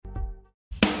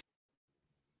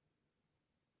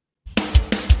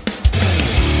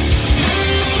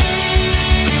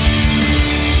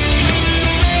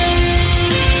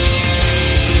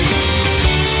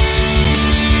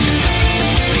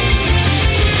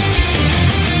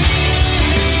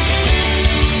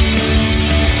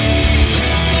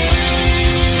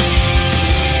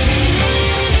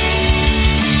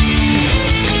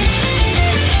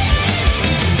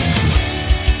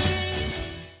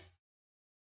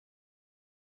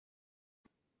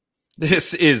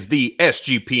This is the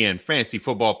SGPN Fantasy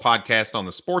Football Podcast on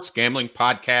the Sports Gambling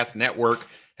Podcast Network,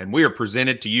 and we are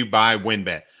presented to you by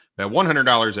WynnBET. Bet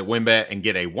 $100 at WynnBET and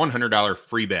get a $100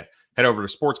 free bet. Head over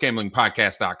to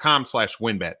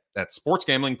sportsgamblingpodcast.com/WynnBET. That's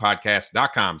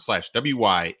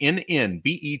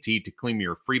sportsgamblingpodcast.com/WYNNBET to claim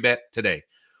your free bet today.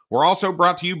 We're also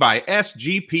brought to you by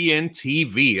SGPN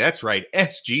TV. That's right,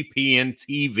 SGPN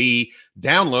TV.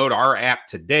 Download our app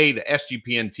today, the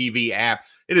SGPN TV app.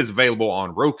 It is available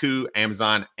on Roku,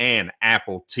 Amazon, and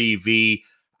Apple TV.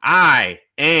 I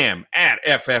am at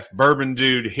FF Bourbon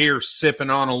Dude here sipping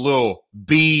on a little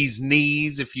bee's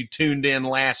knees. If you tuned in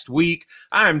last week,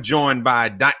 I'm joined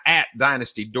by at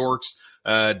Dynasty Dorks,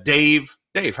 Dave.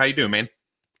 Dave, how you doing, man?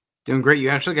 Doing great. You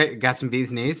actually got some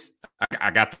bee's knees?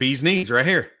 I got the bee's knees right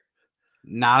here.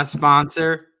 Not a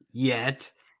sponsor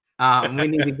yet. We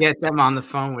need to get them on the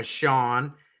phone with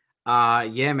Sean.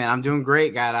 Yeah, man, I'm doing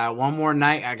great. Got one more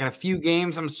night. I got a few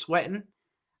games. I'm sweating,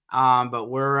 but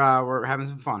we're having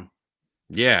some fun.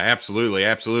 Yeah, absolutely,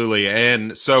 absolutely.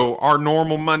 And so our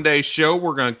normal Monday show,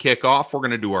 we're going to kick off. We're going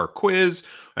to do our quiz,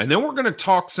 and then we're going to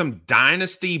talk some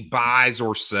Dynasty buys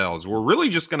or sells. We're really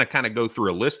just going to kind of go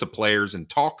through a list of players and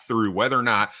talk through whether or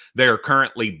not they are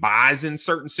currently buys in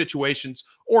certain situations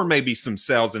or maybe some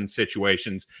sells in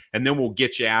situations. And then we'll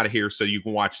get you out of here so you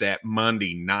can watch that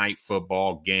Monday night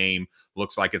football game.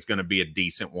 Looks like it's going to be a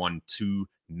decent one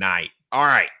tonight. All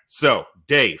right. So,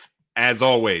 Dave, as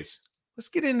always, let's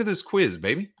get into this quiz,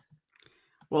 baby.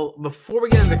 Well, before we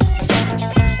get into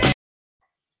the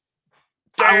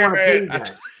Go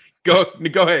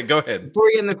ahead. Before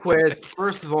we get in the quiz,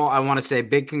 first of all, I want to say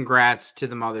big congrats to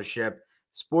the mothership,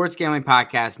 Sports Gambling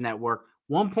Podcast Network.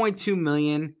 1.2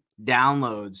 million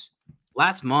downloads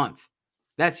last month.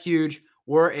 That's huge.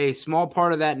 We're a small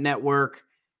part of that network.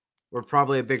 We're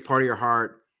probably a big part of your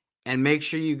heart. And make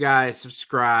sure you guys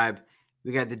subscribe.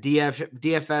 We got the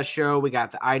DFS show. We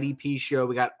got the IDP show.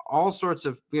 We got all sorts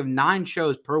of, we have 9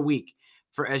 shows per week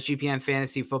for SGPN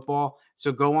Fantasy Football.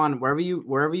 So go on wherever you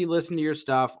listen to your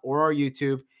stuff or our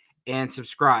YouTube and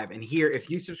subscribe. And here,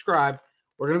 if you subscribe,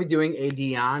 we're going to be doing a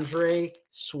DeAndre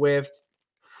Swift.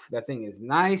 That thing is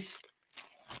nice.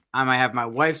 I might have my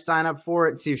wife sign up for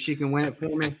it and see if she can win it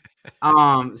for me.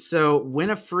 So win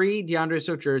a free DeAndre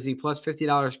Swift jersey plus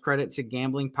 $50 credit to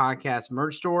Gambling Podcast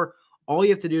merch store. All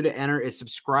you have to do to enter is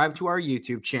subscribe to our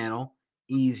YouTube channel.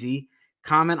 Easy.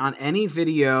 Comment on any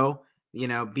video,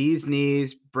 bee's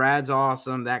knees, Brad's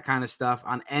awesome, that kind of stuff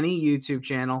on any YouTube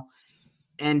channel.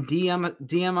 And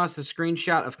DM us a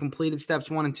screenshot of completed steps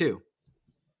 1 and 2.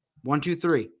 1, 2,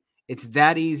 3. It's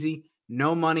that easy.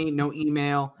 No money, no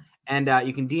email. And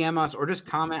you can DM us or just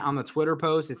comment on the Twitter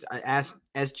post. It's Ask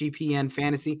SGPN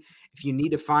Fantasy. If you need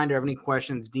to find or have any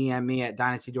questions, DM me at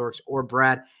Dynasty Dorks or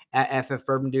Brad at FF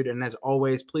Bourbon Dude. And as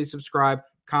always, please subscribe,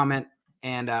 comment,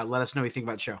 and let us know what you think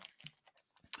about the show.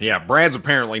 Yeah, Brad's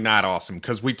apparently not awesome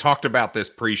because we talked about this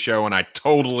pre-show and I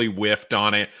totally whiffed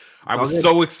on it. I was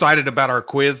so excited about our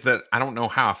quiz that I don't know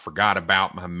how I forgot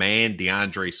about my man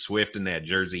DeAndre Swift in that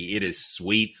jersey. It is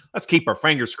sweet. Let's keep our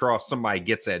fingers crossed somebody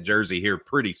gets that jersey here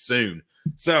pretty soon.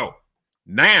 So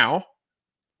now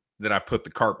that I put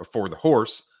the cart before the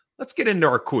horse, let's get into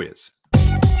our quiz.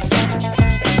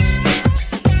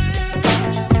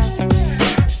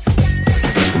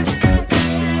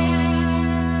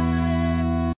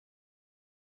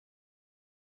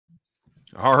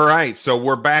 All right, so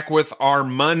we're back with our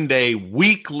Monday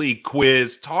weekly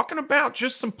quiz, talking about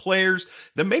just some players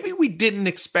that maybe we didn't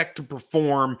expect to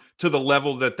perform to the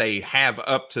level that they have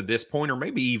up to this point, or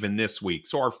maybe even this week.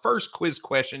 So our first quiz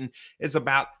question is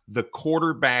about the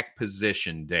quarterback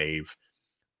position, Dave.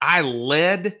 I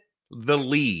led the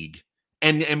league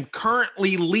and am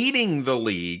currently leading the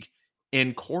league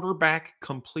in quarterback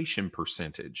completion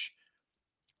percentage.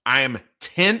 I am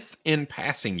 10th in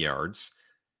passing yards.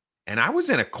 And I was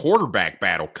in a quarterback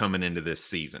battle coming into this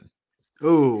season.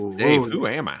 Ooh, Dave, who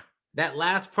am I? That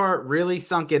last part really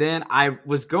sunk it in. I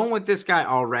was going with this guy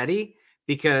already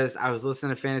because I was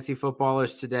listening to Fantasy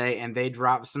Footballers today, and they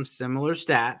dropped some similar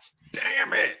stats.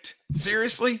 Damn it.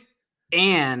 Seriously?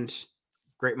 And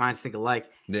great minds think alike.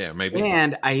 Yeah, maybe.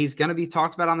 And he's going to be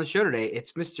talked about on the show today.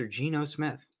 It's Mr. Geno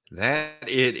Smith. That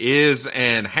it is.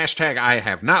 And hashtag I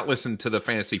have not listened to the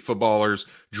Fantasy Footballers.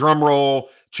 Drum roll,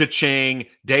 cha-ching.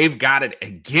 Dave got it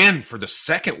again for the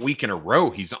second week in a row.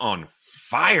 He's on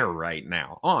fire right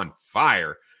now. On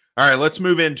fire. All right, let's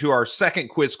move into our second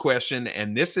quiz question.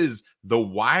 And this is the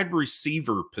wide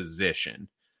receiver position.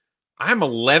 I'm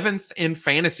 11th in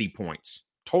fantasy points,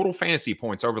 total fantasy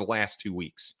points over the last 2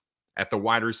 weeks at the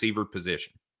wide receiver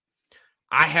position.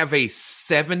 I have a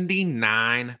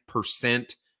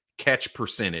 79% catch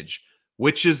percentage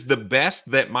which is the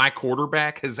best that my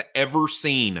quarterback has ever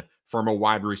seen from a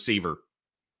wide receiver.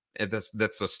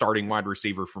 That's a starting wide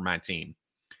receiver for my team.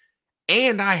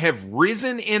 And I have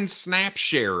risen in snap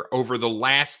share over the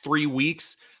last 3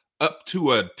 weeks up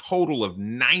to a total of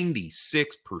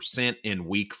 96% in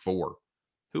week 4.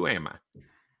 Who am I?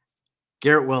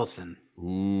 Garrett Wilson.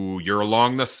 Ooh, you're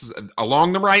along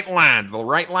the right lines, the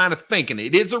right line of thinking.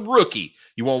 It is a rookie.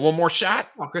 You want one more shot?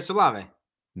 Oh, Chris Olave.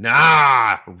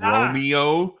 Nah,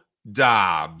 Romeo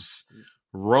Doubs.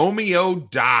 Romeo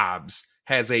Doubs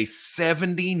has a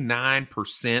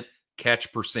 79%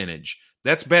 catch percentage.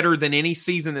 That's better than any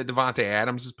season that Devontae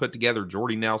Adams has put together,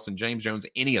 Jordy Nelson, James Jones,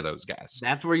 any of those guys.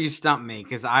 That's where you stumped me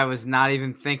because I was not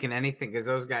even thinking anything because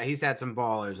those guys, he's had some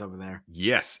ballers over there.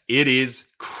 Yes, it is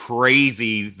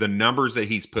crazy the numbers that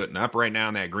he's putting up right now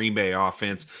in that Green Bay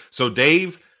offense. So,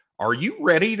 Dave, are you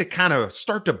ready to kind of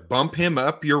start to bump him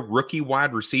up your rookie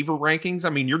wide receiver rankings? I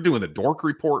mean, you're doing the Dork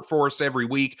Report for us every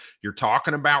week. You're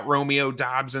talking about Romeo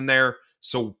Doubs in there.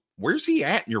 So where's he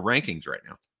at in your rankings right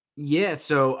now? Yeah,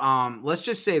 so let's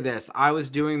just say this. I was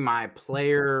doing my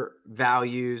player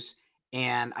values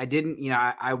and I didn't,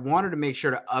 I wanted to make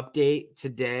sure to update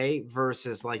today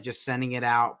versus like just sending it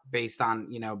out based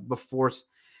on, before,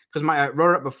 because I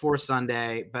wrote it up before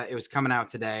Sunday, but it was coming out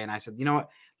today. And I said, you know what,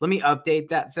 let me update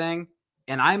that thing.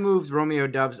 And I moved Romeo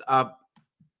Doubs up.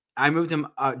 I moved him,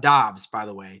 Dobbs, by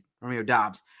the way, Romeo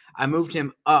Dobbs. I moved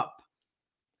him up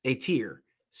a tier.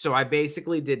 So I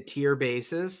basically did tier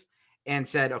bases and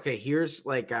said, okay, here's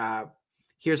 5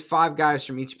 guys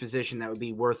from each position that would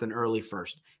be worth an early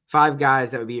first, 5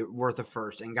 guys that would be worth a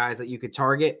first, and guys that you could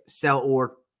target, sell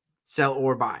or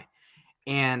buy.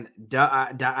 And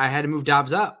I had to move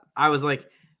Dobbs up. I was like,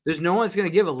 there's no one's going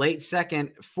to give a late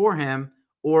second for him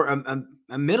or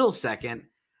a middle second.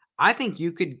 I think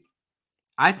you could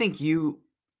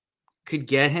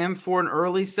get him for an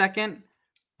early second,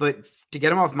 but to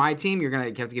get him off my team, you're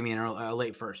going to have to give me a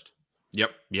late first.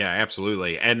 Yep. Yeah,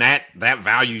 absolutely. And that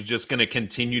value is just going to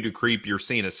continue to creep. You're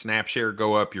seeing a snap share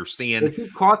go up. You're seeing if he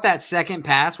caught that second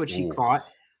pass, which he caught.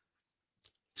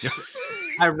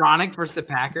 Ironic versus the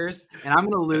Packers, and I'm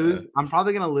going to lose. I'm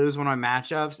probably going to lose one of my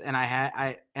matchups. And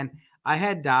I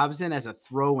had Dobbs in as a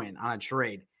throw-in on a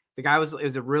trade. The guy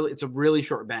it's a really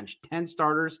short bench, 10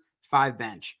 starters, 5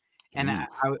 bench, and I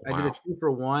did a 2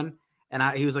 for 1.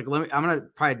 And he was like, I'm going to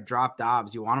probably drop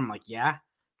Dobbs. You want him? I'm like, yeah.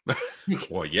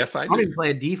 Well, yes, I I'm do. going to play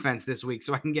a defense this week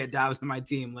so I can get Dobbs on my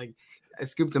team. Like, I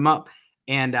scooped him up.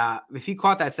 And if he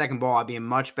caught that second ball, I'd be in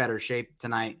much better shape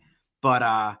tonight. But,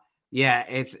 yeah,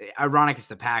 it's ironic it's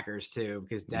the Packers, too,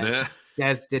 because Des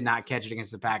did not catch it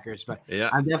against the Packers. But yeah,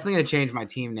 I'm definitely going to change my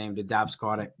team name to Dobbs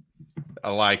Caught It.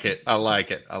 I like it. All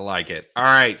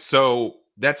right, so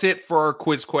that's it for our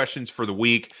quiz questions for the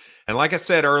week. And like I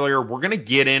said earlier, we're going to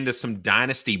get into some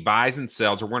dynasty buys and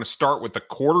sells. We're going to start with the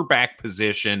quarterback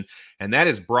position, and that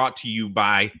is brought to you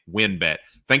by WynnBET.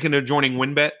 Thinking of joining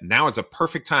WynnBET? Now is a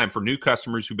perfect time for new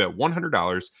customers who bet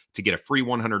 $100 to get a free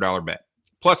 $100 bet.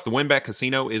 Plus, the WynnBET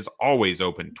Casino is always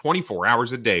open 24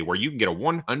 hours a day, where you can get a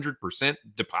 100%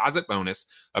 deposit bonus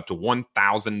up to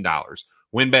 $1,000.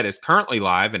 WynnBET is currently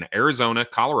live in Arizona,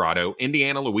 Colorado,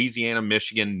 Indiana, Louisiana,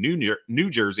 Michigan, New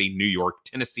Jersey, New York,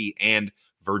 Tennessee, and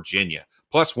Virginia.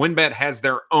 Plus, WynnBET has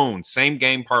their own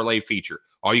same-game parlay feature.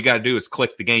 All you got to do is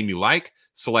click the game you like,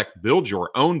 select Build Your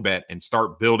Own Bet, and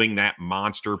start building that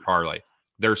monster parlay.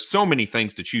 There's so many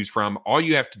things to choose from. All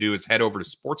you have to do is head over to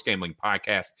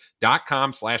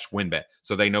sportsgamblingpodcast.com/WynnBET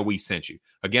so they know we sent you.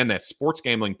 Again, that's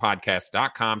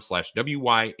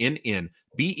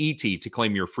sportsgamblingpodcast.com/WYNNBET to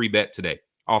claim your free bet today.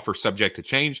 Offer subject to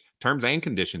change. Terms and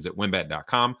conditions at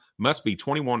wynnbet.com. Must be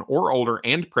 21 or older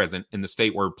and present in the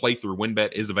state where playthrough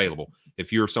WynnBET is available.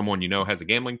 If you're someone you know has a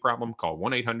gambling problem, call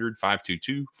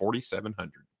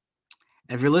 1-800-522-4700. And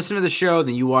if you're listening to the show,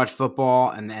 then you watch football,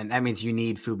 and then that means you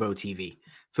need Fubo TV.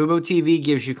 Fubo TV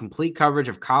gives you complete coverage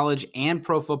of college and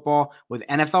pro football with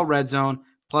NFL Red Zone,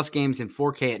 plus games in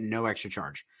 4K at no extra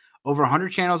charge. Over 100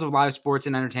 channels of live sports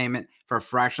and entertainment for a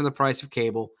fraction of the price of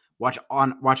cable. Watch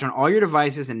on all your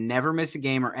devices and never miss a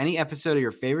game or any episode of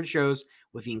your favorite shows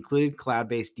with the included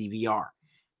cloud-based DVR.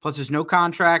 Plus, there's no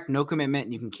contract, no commitment,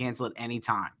 and you can cancel at any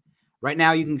time. Right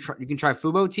now, you can try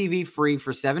Fubo TV free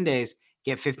for 7 days.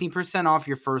 Get 15% off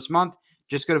your first month.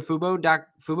 Just go to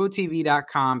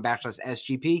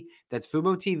FuboTV.com/SGP. That's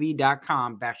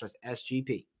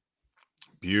FuboTV.com/SGP.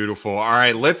 Beautiful. All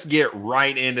right, let's get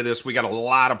right into this. We got a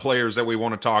lot of players that we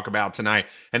want to talk about tonight.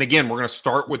 And again, we're going to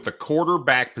start with the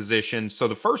quarterback position. So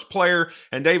the first player,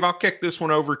 and Dave, I'll kick this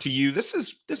one over to you. This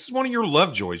is one of your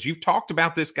love joys. You've talked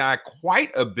about this guy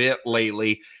quite a bit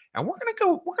lately. And we're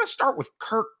going to start with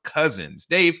Kirk Cousins.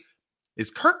 Dave, Is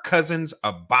Kirk Cousins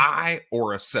a buy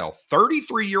or a sell?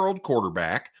 33-year-old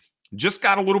quarterback, just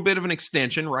got a little bit of an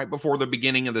extension right before the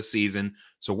beginning of the season.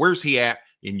 So where's he at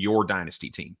in your dynasty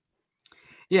team?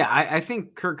 Yeah, I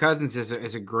think Kirk Cousins is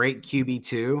a great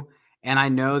QB2, and I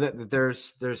know that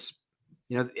there's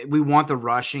we want the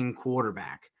rushing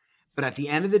quarterback, but at the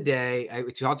end of the day,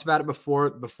 we talked about it before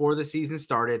the season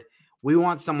started. We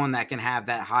want someone that can have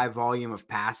that high volume of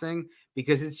passing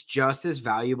because it's just as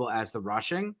valuable as the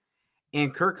rushing,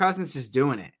 and Kirk Cousins is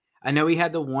doing it. I know he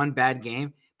had the one bad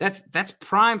game. That's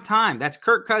prime time. That's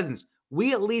Kirk Cousins.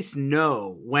 We at least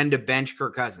know when to bench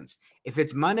Kirk Cousins. If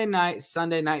it's Monday night,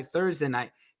 Sunday night, Thursday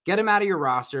night, get him out of your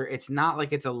roster. It's not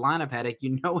like it's a lineup headache.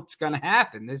 You know what's going to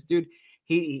happen. This dude,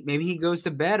 maybe he goes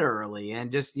to bed early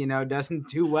and just, doesn't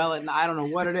do well. And I don't know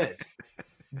what it is.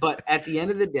 But at the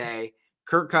end of the day,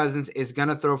 Kirk Cousins is going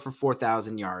to throw for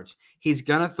 4,000 yards. He's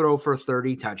going to throw for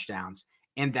 30 touchdowns.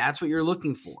 And that's what you're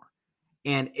looking for.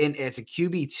 And it's a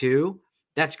QB2.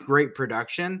 That's great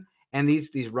production. And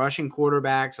these rushing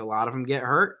quarterbacks, a lot of them get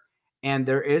hurt. And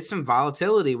there is some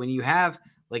volatility when you have,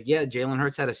 Jalen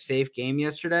Hurts had a safe game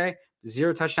yesterday,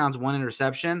 0 touchdowns, 1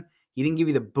 interception. He didn't give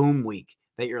you the boom week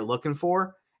that you're looking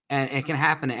for, and it can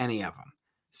happen to any of them.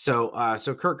 So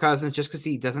Kirk Cousins, just because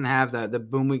he doesn't have the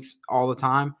boom weeks all the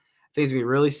time, I think he's going to be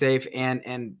really safe,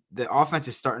 and the offense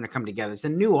is starting to come together. It's a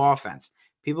new offense.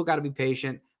 People got to be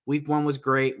patient. Week 1 was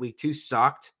great. Week 2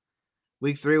 sucked.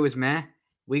 Week 3 was meh.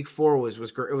 Week 4 was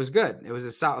great. It was good. It was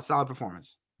a solid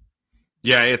performance.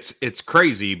 Yeah, it's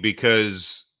crazy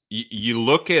because you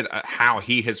look at how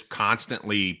he has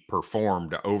constantly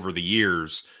performed over the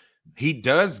years. He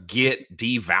does get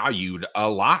devalued a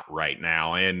lot right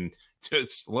now. And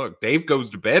just look, Dave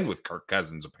goes to bed with Kirk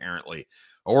Cousins apparently,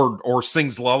 or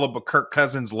sings Kirk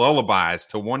Cousins lullabies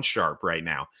to One Sharp right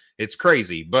now. It's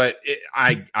crazy, but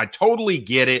I totally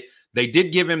get it. They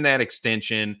did give him that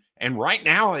extension, and right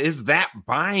now is that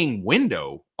buying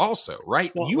window also,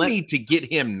 right? Well, you need to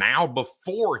get him now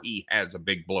before he has a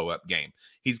big blow-up game.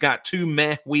 He's got 2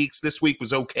 meh weeks. This week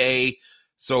was okay.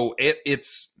 So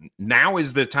it's now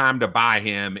is the time to buy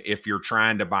him if you're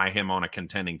trying to buy him on a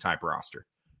contending type roster.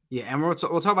 Yeah, and we'll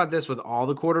talk about this with all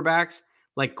the quarterbacks.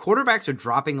 Quarterbacks are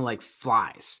dropping like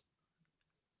flies.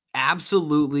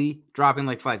 Absolutely dropping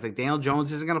like flies. Daniel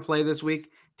Jones isn't going to play this week.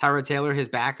 Tyrod Taylor, his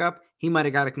backup, he might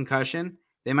have got a concussion.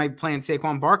 They might be playing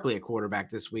Saquon Barkley at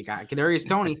quarterback this week. Kadarius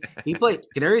Toney, he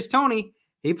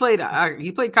played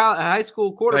high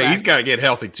school quarterback. Hey, he's got to get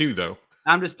healthy too, though.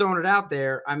 I'm just throwing it out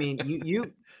there. I mean,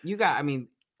 you got,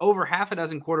 over half a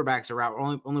dozen quarterbacks are out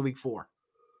only week 4.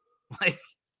 Yep.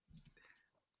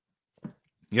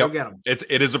 Go get them.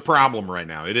 It is a problem right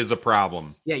now. It is a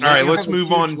problem. Yeah. All right, let's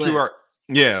move on to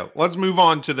let's move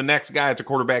on to the next guy at the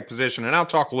quarterback position. And I'll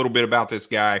talk a little bit about this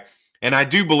guy. And I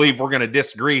do believe we're going to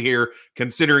disagree here,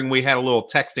 considering we had a little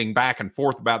texting back and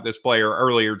forth about this player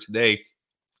earlier today.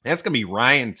 That's going to be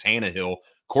Ryan Tannehill,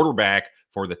 quarterback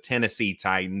for the Tennessee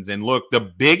Titans. And look, the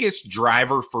biggest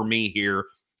driver for me here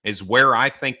is where I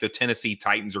think the Tennessee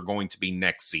Titans are going to be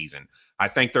next season. I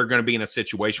think they're going to be in a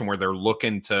situation where they're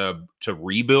looking to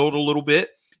rebuild a little bit.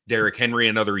 Derrick Henry,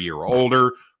 another year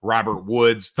older. Robert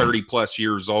Woods, 30-plus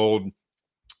years old.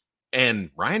 And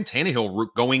Ryan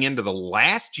Tannehill going into the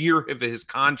last year of his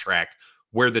contract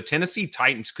where the Tennessee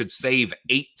Titans could save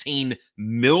 $18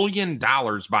 million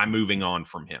by moving on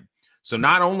from him. So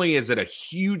not only is it a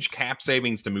huge cap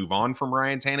savings to move on from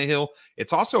Ryan Tannehill,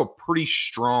 it's also a pretty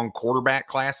strong quarterback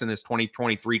class in this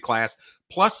 2023 class,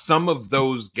 plus some of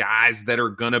those guys that are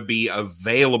going to be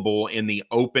available in the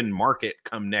open market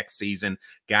come next season,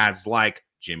 guys like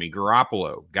Jimmy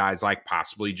Garoppolo, guys like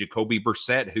possibly Jacoby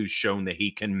Brissett, who's shown that he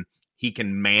can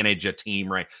manage a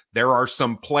team, right? There are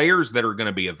some players that are going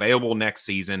to be available next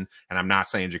season, and I'm not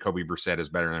saying Jacoby Brissett is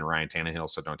better than Ryan Tannehill,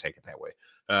 so don't take it that way.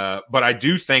 But I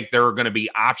do think there are going to be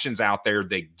options out there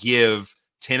that give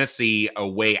Tennessee a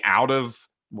way out of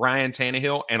Ryan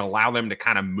Tannehill and allow them to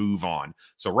kind of move on.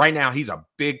 So right now, he's a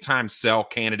big-time sell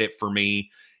candidate for me.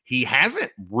 He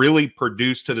hasn't really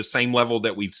produced to the same level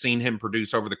that we've seen him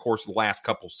produce over the course of the last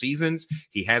couple seasons.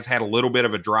 He has had a little bit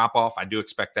of a drop-off. I do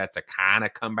expect that to kind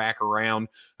of come back around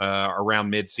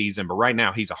mid-season. But right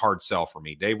now, he's a hard sell for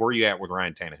me. Dave, where are you at with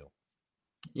Ryan Tannehill?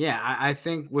 Yeah, I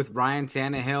think with Ryan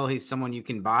Tannehill, he's someone you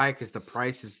can buy because the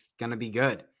price is going to be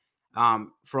good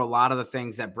for a lot of the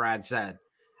things that Brad said.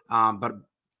 But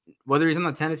whether he's on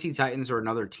the Tennessee Titans or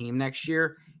another team next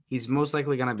year, he's most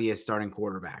likely going to be a starting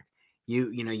quarterback. You're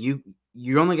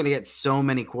only going to get so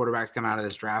many quarterbacks come out of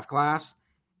this draft class,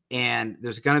 and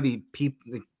there's going to be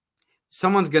people.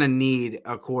 Someone's going to need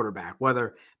a quarterback,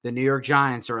 whether the New York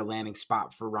Giants are a landing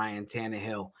spot for Ryan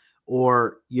Tannehill,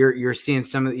 or you're seeing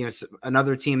some of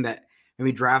another team that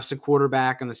maybe drafts a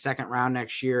quarterback in the second round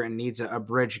next year and needs a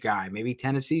bridge guy. Maybe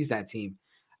Tennessee's that team.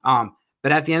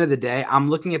 But at the end of the day, I'm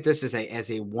looking at this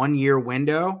as a 1 year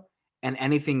window, and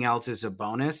anything else is a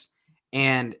bonus.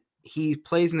 And he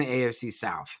plays in the AFC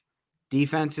South.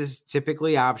 Defense is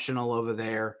typically optional over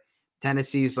there.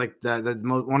 Tennessee's like one of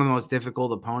the most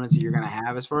difficult opponents that you're going to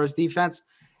have as far as defense.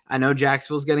 I know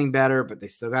Jacksonville's getting better, but they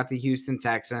still got the Houston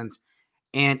Texans,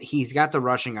 and he's got the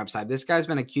rushing upside. This guy's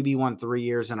been a QB1 3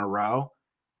 years in a row.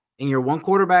 In your one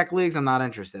quarterback leagues, I'm not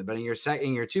interested, but in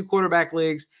your two quarterback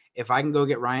leagues, if I can go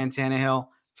get Ryan Tannehill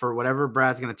for whatever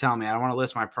Brad's going to tell me, I don't want to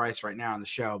list my price right now on the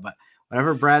show, but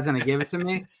whatever Brad's going to give it to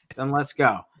me, then let's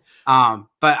go. But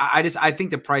I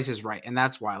think the price is right, and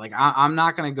that's why. Like I'm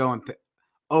not going to go and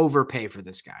overpay for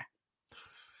this guy.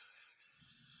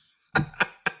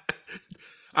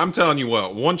 I'm telling you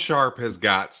what, One Sharp has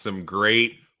got some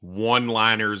great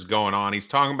one-liners going on. He's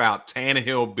talking about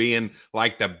Tannehill being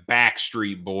like the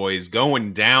Backstreet Boys,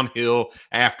 going downhill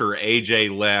after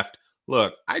AJ left.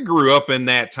 Look, I grew up in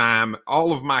that time.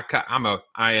 All of my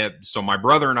so my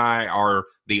brother and I are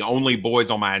the only boys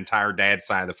on my entire dad's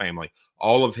side of the family.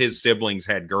 All of his siblings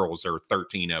had girls. There were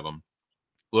 13 of them.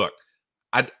 Look,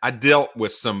 I dealt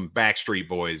with some Backstreet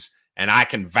Boys, and I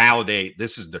can validate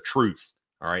this is the truth.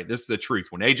 All right, this is the truth.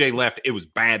 When AJ left, it was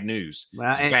bad news.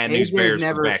 Well, bad news bears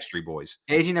for the Backstreet Boys.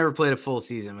 AJ never played a full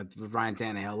season with Ryan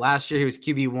Tannehill. Last year, he was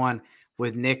QB1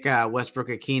 with Nick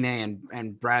Westbrook-Akine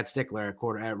and Brad Stickler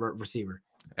at receiver.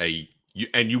 Hey,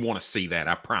 you want to see that?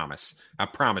 I promise. I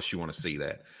promise you want to see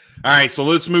that. All right, so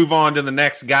let's move on to the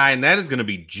next guy, and that is going to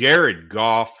be Jared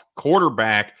Goff,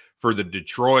 quarterback for the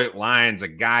Detroit Lions, a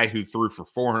guy who threw for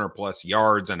 400-plus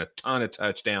yards and a ton of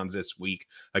touchdowns this week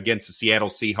against the Seattle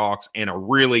Seahawks, and a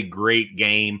really great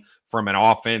game from an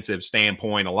offensive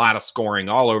standpoint, a lot of scoring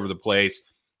all over the place.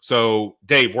 So,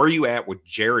 Dave, where are you at with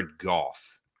Jared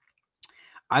Goff?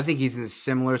 I think he's in a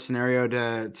similar scenario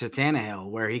to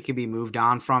Tannehill, where he could be moved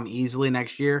on from easily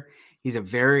next year. He's a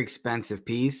very expensive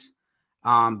piece,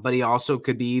 but he also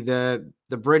could be the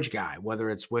bridge guy,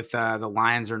 whether it's with the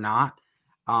Lions or not.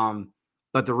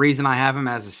 But the reason I have him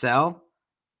as a sell,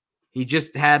 he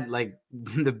just had like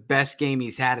the best game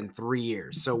he's had in 3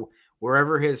 years. So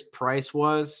wherever his price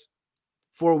was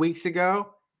 4 weeks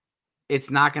ago, it's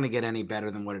not going to get any better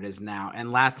than what it is now.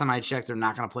 And last time I checked, they're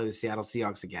not going to play the Seattle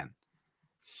Seahawks again.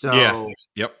 So, yeah.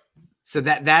 Yep. So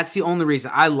that's the only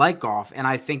reason I like Goff. And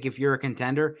I think if you're a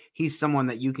contender, he's someone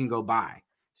that you can go buy.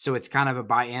 So it's kind of a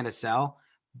buy and a sell.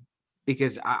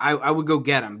 Because I would go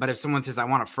get him. But if someone says, I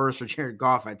want a first for Jared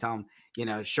Goff, I tell him,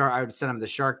 I would send him the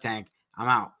Shark Tank. I'm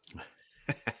out.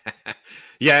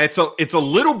 Yeah, it's a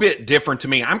little bit different to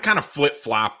me. I'm kind of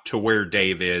flip-flop to where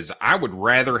Dave is. I would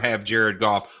rather have Jared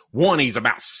Goff. One, he's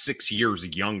about 6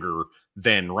 years younger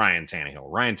than Ryan Tannehill.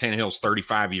 Ryan Tannehill's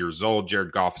 35 years old.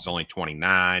 Jared Goff is only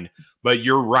 29. But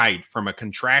you're right. From a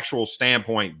contractual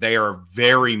standpoint, they are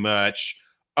very much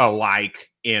alike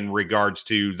in regards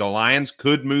to the Lions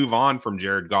could move on from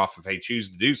Jared Goff if they choose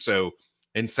to do so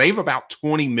and save about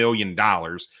 $20 million.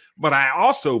 But I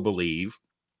also believe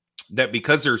that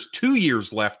because there's 2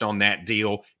 years left on that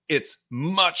deal, it's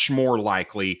much more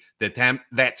likely that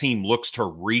that team looks to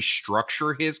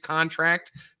restructure his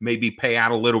contract, maybe pay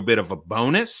out a little bit of a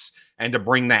bonus, and to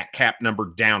bring that cap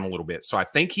number down a little bit. So I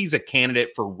think he's a candidate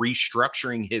for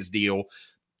restructuring his deal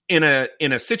in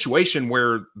a situation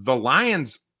where the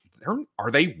Lions,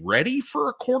 are they ready for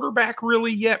a quarterback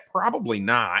really yet? Probably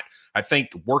not. I think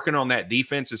working on that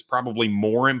defense is probably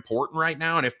more important right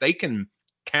now. And if they can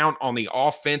count on the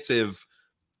offensive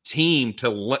team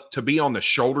to be on the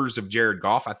shoulders of Jared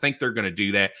Goff, I think they're going to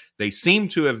do that. They seem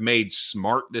to have made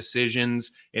smart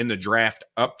decisions in the draft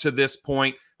up to this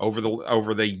point over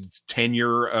the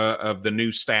tenure of the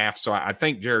new staff. So I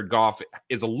think Jared Goff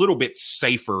is a little bit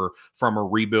safer from a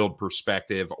rebuild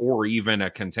perspective, or even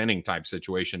a contending type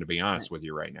situation, to be honest with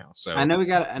you right now. So I know we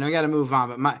got to move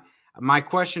on, but my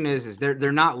question is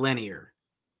they're not linear.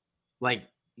 Like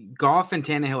Goff and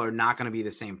Tannehill are not going to be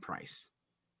the same price.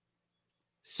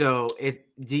 So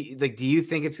do you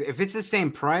think if it's the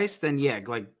same price, then yeah,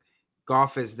 like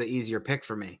Goff is the easier pick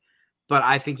for me. But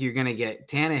I think you're going to get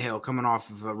Tannehill coming off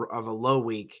of a low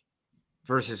week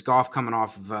versus Goff coming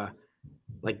off of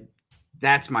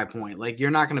that's my point. Like you're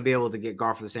not going to be able to get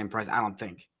Goff for the same price, I don't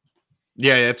think.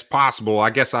 Yeah, it's possible. I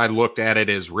guess I looked at it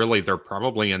as really they're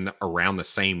probably around the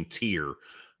same tier,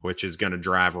 which is going to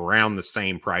drive around the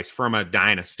same price from a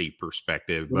dynasty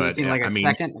perspective. But like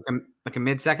second, like a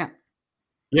mid-second?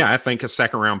 Yeah, I think a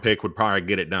second round pick would probably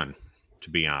get it done, to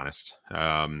be honest.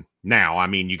 Now, I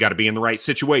mean, you got to be in the right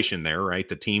situation there, right?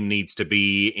 The team needs to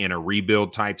be in a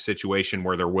rebuild type situation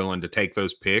where they're willing to take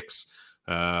those picks.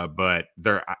 But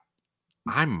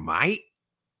I might,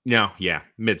 no, yeah,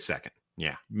 mid-second.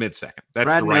 Yeah, mid-second. That's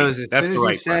Brad the right. knows That's the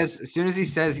right price. as soon as he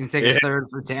says he can take Yeah. a third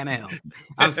for Tannehill,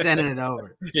 I'm sending it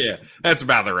over. Yeah, that's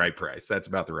about the right price. That's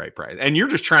about the right price. And you're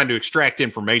just trying to extract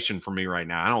information from me right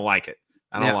now. I don't like it.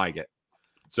 I don't like it.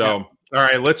 So, all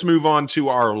right, let's move on to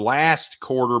our last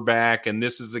quarterback. And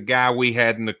this is a guy we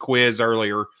had in the quiz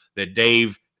earlier that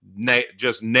Dave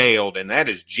just nailed, and that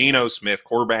is Geno Smith,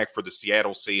 quarterback for the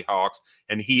Seattle Seahawks.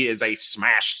 And he is a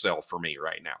smash sell for me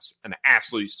right now, an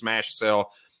absolute smash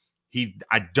sell.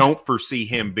 I don't foresee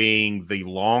him being the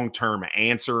long-term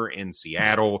answer in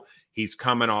Seattle. He's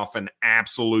coming off an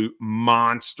absolute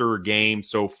monster game.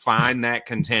 So find that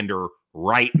contender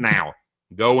right now.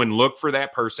 Go and look for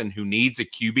that person who needs a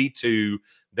QB2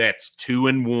 that's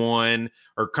 2-1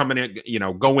 or coming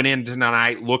in, going into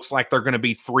tonight looks like they're going to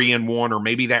be 3-1, or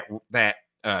maybe that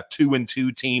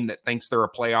 2-2 team that thinks they're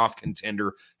a playoff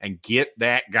contender, and get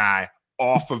that guy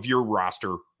off of your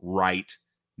roster right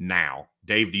now.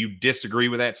 Dave, do you disagree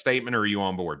with that statement, or are you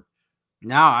on board?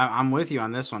 No, I'm with you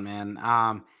on this one,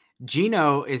 man.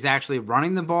 Geno is actually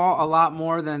running the ball a lot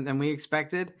more than we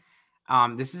expected.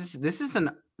 This is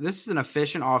an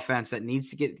efficient offense that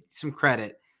needs to get some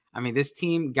credit. I mean, this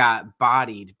team got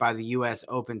bodied by the U.S.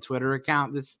 Open Twitter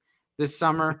account this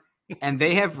summer, and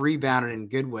they have rebounded in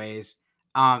good ways.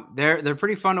 They're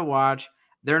pretty fun to watch.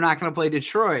 They're not going to play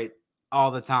Detroit all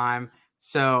the time.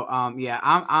 So,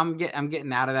 I'm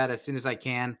getting out of that as soon as I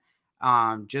can,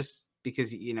 just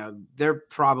because, they're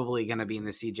probably going to be in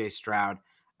the CJ Stroud,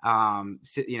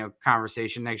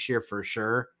 conversation next year for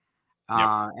sure.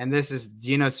 And this is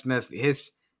Geno Smith.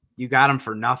 You got him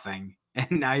for nothing,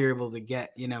 and now you're able to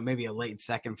get, maybe a late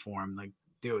second for him. Like,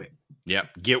 do it. Yep.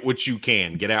 Get what you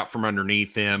can. Get out from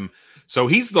underneath him. So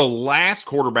he's the last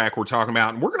quarterback we're talking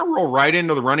about. And we're going to roll right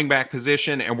into the running back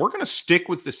position. And we're going to stick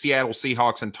with the Seattle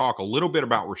Seahawks and talk a little bit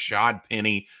about Rashad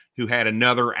Penny, who had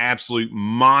another absolute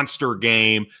monster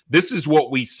game. This is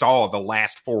what we saw the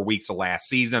last 4 weeks of last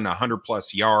season,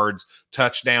 100+ yards,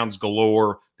 touchdowns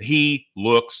galore. He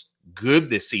looks good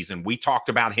this season. We talked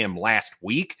about him last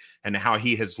week and how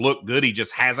he has looked good. He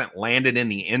just hasn't landed in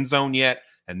the end zone yet.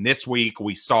 And this week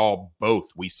we saw both.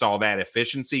 We saw that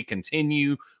efficiency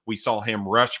continue. We saw him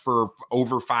rush for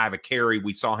over 5 a carry.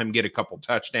 We saw him get a couple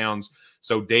touchdowns.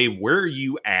 So Dave, where are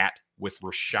you at with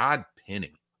Rashad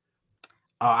Penny?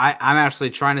 Oh, I'm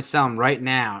actually trying to sell him right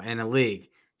now in a league.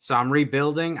 So I'm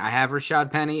rebuilding. I have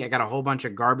Rashad Penny. I got a whole bunch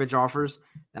of garbage offers,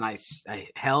 and I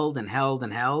held and held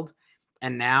and held.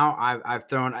 And now I've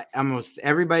thrown almost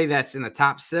everybody that's in the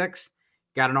top 6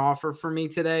 got an offer for me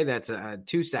today. That's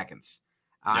 2 seconds.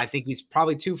 I think he's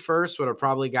probably 2 first would have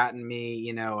probably gotten me,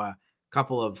 a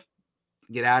couple of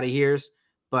get out of here's.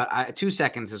 But 2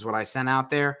 seconds is what I sent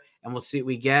out there, and we'll see what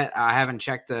we get. I haven't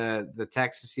checked the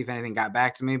text to see if anything got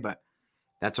back to me, but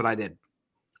that's what I did.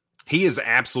 He is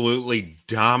absolutely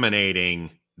dominating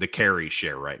the carry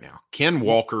share right now. Ken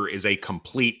Walker is a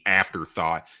complete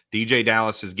afterthought. DJ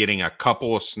Dallas is getting a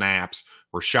couple of snaps.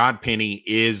 Rashad Penny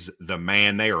is the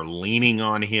man. They are leaning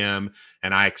on him,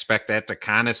 and I expect that to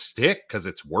kind of stick because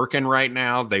it's working right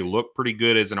now. They look pretty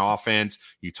good as an offense.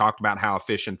 You talked about how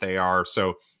efficient they are.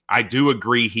 So I do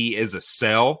agree he is a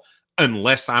sell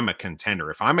unless I'm a contender.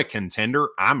 If I'm a contender,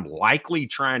 I'm likely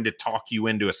trying to talk you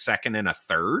into a second and a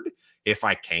third if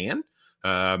I can.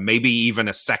 Maybe even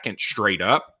a second straight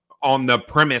up on the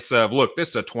premise of, look, this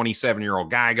is a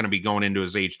 27-year-old guy going to be going into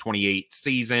his age 28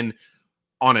 season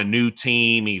on a new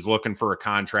team. He's looking for a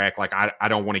contract. Like, I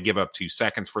don't want to give up 2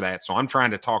 seconds for that. So I'm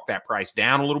trying to talk that price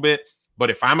down a little bit.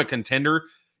 But if I'm a contender,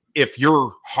 if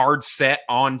you're hard set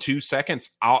on 2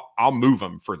 seconds, I'll move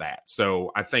him for that.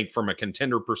 So I think from a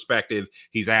contender perspective,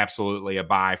 he's absolutely a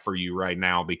buy for you right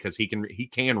now because he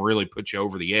can really put you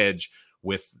over the edge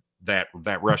with that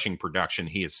rushing production.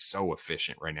 He is so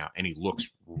efficient right now, and he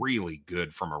looks really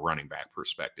good from a running back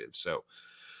perspective. So,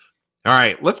 all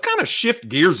right, let's kind of shift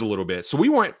gears a little bit. So we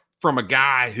went from a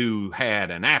guy who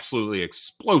had an absolutely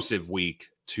explosive week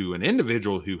to an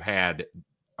individual who had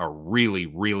a really,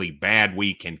 really bad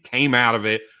week and came out of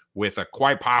it with a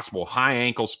quite possible high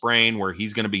ankle sprain where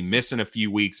he's going to be missing a few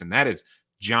weeks. And that is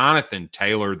Jonathan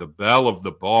Taylor, the belle of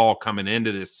the ball coming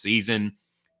into this season,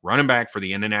 running back for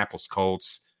the Indianapolis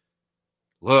Colts.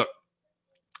 Look,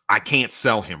 I can't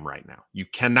sell him right now. You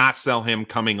cannot sell him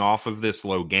coming off of this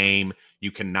low game.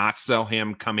 You cannot sell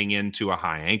him coming into a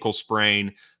high ankle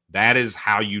sprain. That is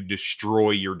how you destroy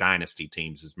your dynasty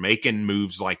teams, is making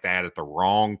moves like that at the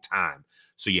wrong time.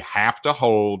 So you have to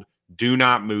hold. Do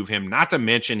not move him. Not to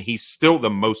mention, he's still the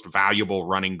most valuable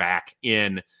running back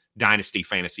in Dynasty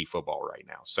fantasy football right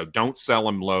now. So don't sell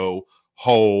him low.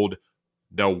 Hold.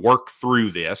 They'll work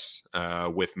through this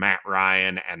with Matt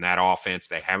Ryan and that offense.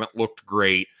 They haven't looked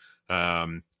great.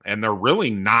 And they're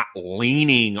really not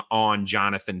leaning on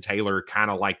Jonathan Taylor kind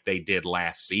of like they did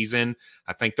last season.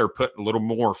 I think they're putting a little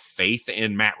more faith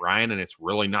in Matt Ryan, and it's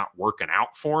really not working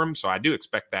out for him. So I do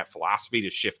expect that philosophy to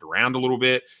shift around a little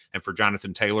bit and for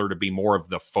Jonathan Taylor to be more of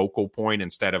the focal point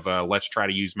instead of let's try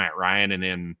to use Matt Ryan and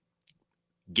then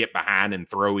get behind and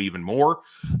throw even more.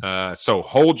 So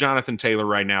hold Jonathan Taylor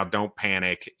right now. Don't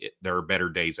panic. There are better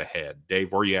days ahead.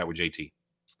 Dave, where are you at with JT?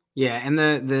 Yeah, and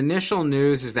the initial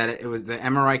news is that it was the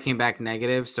MRI came back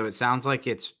negative, so it sounds like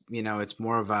it's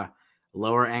more of a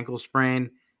lower ankle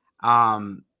sprain.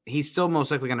 He's still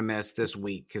most likely going to miss this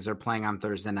week because they're playing on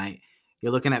Thursday night.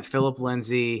 You're looking at Phillip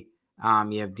Lindsay.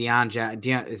 You have Deion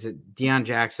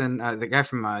Jackson, the guy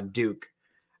from Duke,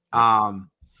 and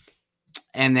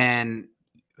then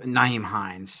Nyheim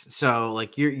Hines. So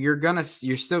like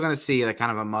you're still gonna see like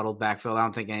kind of a muddled backfield. I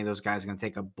don't think any of those guys are gonna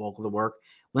take a bulk of the work.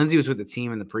 Lindsey was with the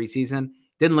team in the preseason,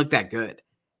 didn't look that good,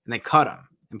 and they cut him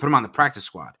and put him on the practice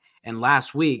squad. And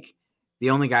last week, the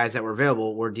only guys that were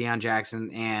available were Deion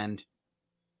Jackson and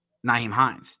Nyheim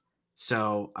Hines.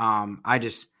 So I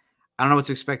don't know what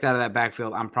to expect out of that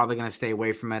backfield. I'm probably going to stay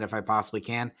away from it if I possibly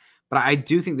can. But I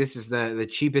do think this is the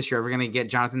cheapest you're ever going to get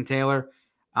Jonathan Taylor,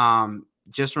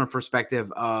 just from a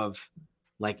perspective of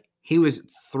like he was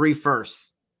 3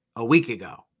 firsts a week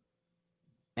ago.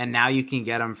 And now you can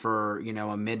get them for,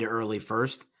 a mid to early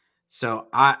first. So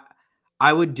I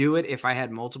would do it if I had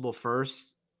multiple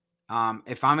firsts.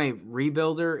 If I'm a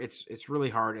rebuilder, it's really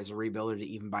hard as a rebuilder to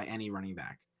even buy any running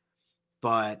back.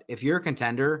 But if you're a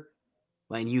contender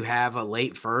and you have a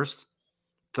late first,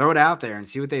 throw it out there and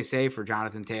see what they say for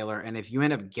Jonathan Taylor. And if you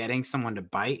end up getting someone to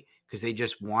bite because they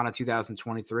just want a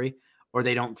 2023 or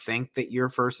they don't think that your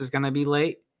first is going to be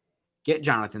late, get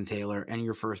Jonathan Taylor and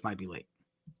your first might be late.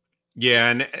 Yeah,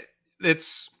 and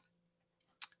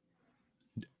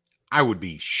I would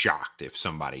be shocked if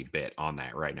somebody bet on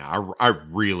that right now. I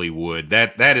really would.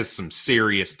 That is some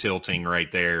serious tilting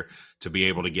right there to be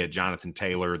able to get Jonathan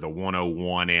Taylor, the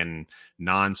 101 in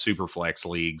non-superflex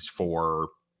leagues for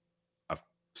a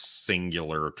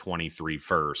singular 23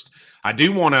 first. I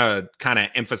do want to kind of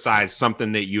emphasize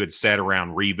something that you had said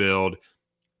around rebuild.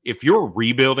 If you're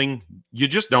rebuilding, you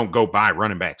just don't go buy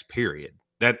running backs, period.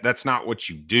 That's not what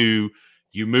you do.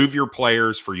 You move your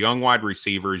players for young wide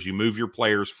receivers. You move your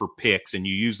players for picks, and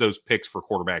you use those picks for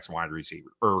quarterbacks and wide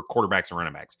receivers or quarterbacks and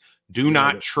running backs. Do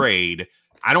not trade.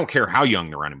 I don't care how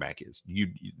young the running back is.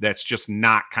 That's just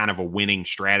not kind of a winning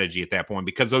strategy at that point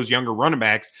because those younger running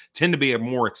backs tend to be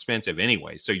more expensive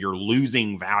anyway. So you're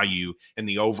losing value in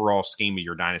the overall scheme of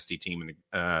your dynasty team,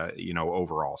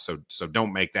 overall. So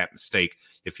don't make that mistake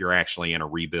if you're actually in a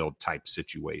rebuild type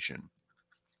situation.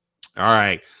 All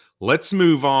right, let's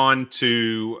move on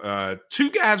to 2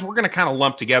 guys we're going to kind of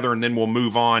lump together, and then we'll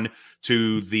move on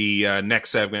to the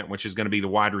next segment, which is going to be the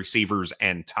wide receivers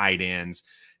and tight ends.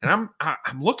 And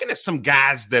I'm looking at some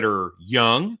guys that are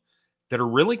young, that are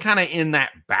really kind of in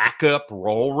that backup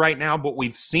role right now, but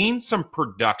we've seen some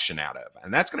production out of.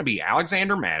 And that's going to be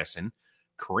Alexander Mattison,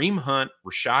 Kareem Hunt,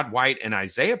 Rachaad White, and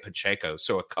Isaiah Pacheco.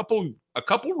 So a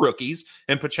couple rookies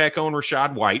and Pacheco and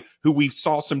Rachaad White, who we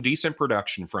saw some decent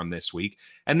production from this week.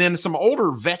 And then some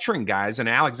older veteran guys in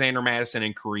Alexander Mattison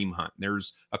and Kareem Hunt.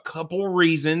 There's a couple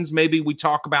reasons maybe we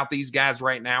talk about these guys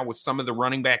right now with some of the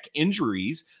running back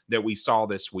injuries that we saw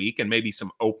this week and maybe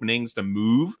some openings to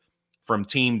move from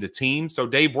team to team. So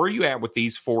Dave, where are you at with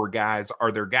these 4 guys?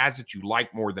 Are there guys that you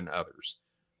like more than others?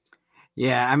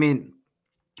 Yeah, I mean,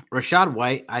 Rachaad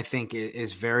White, I think,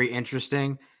 is very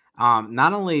interesting.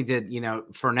 Not only did,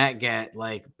 Fournette get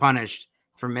punished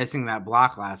for missing that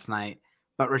block last night,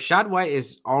 but Rachaad White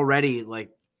is already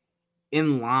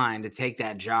in line to take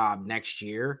that job next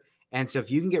year. And so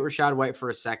if you can get Rachaad White for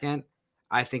a second,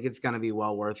 I think it's going to be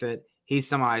well worth it. He's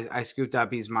someone I scooped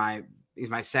up. He's my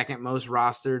second most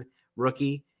rostered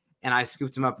rookie, and I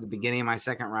scooped him up at the beginning of my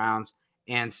second rounds.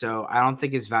 And so I don't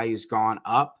think his value's gone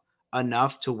up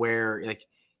enough to where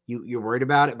you're worried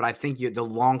about it, but I think the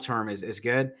long term is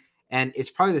good. And it's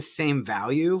probably the same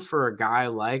value for a guy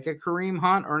like a Kareem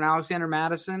Hunt or an Alexander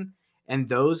Mattison. And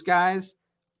those guys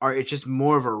it's just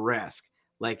more of a risk.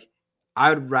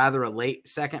 I would rather a late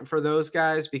second for those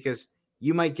guys because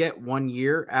you might get 1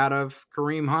 year out of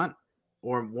Kareem Hunt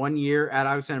or 1 year at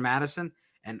Alexander Mattison.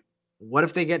 And what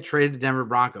if they get traded to Denver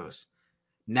Broncos?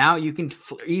 Now you can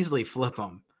easily flip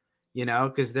them,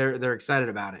 because they're excited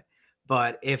about it.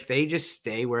 But if they just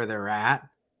stay where they're at,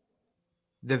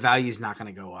 the value is not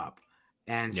going to go up.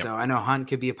 And Yep. so I know Hunt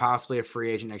could be possibly a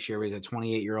free agent next year, but he's a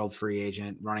 28-year-old free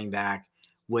agent running back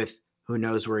with who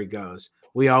knows where he goes.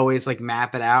 We always like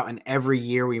map it out, and every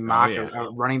year we mock a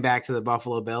running back to the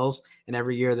Buffalo Bills, and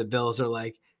every year the Bills are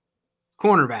like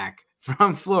cornerback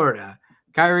from Florida,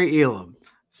 Kyrie Elam.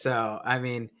 So, I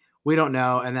mean, we don't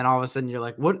know. And then all of a sudden you're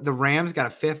like, what? The Rams got a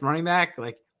fifth running back?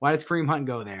 Like, why does Kareem Hunt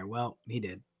go there? Well, he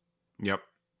did. Yep.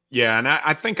 Yeah, and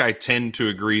I think I tend to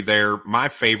agree there. My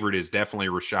favorite is definitely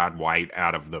Rachaad White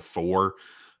out of the four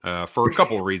for a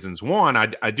couple of reasons. One,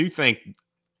 I do think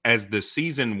as the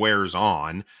season wears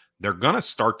on, they're going to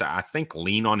start to, I think,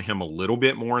 lean on him a little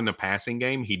bit more in the passing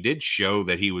game. He did show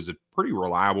that he was a pretty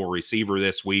reliable receiver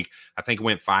this week. I think he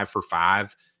went 5 for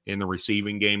 5 in the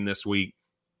receiving game this week.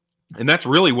 And that's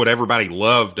really what everybody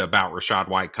loved about Rachaad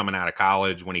White coming out of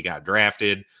college when he got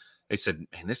drafted. They said,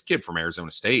 man, this kid from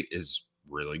Arizona State is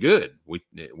really good.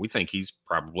 We think he's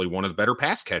probably one of the better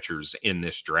pass catchers in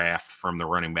this draft from the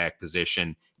running back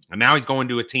position. And now he's going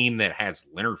to a team that has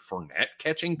Leonard Fournette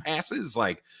catching passes.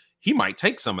 Like, he might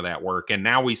take some of that work. And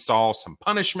now we saw some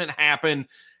punishment happen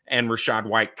and Rachaad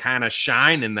White kind of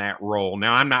shine in that role.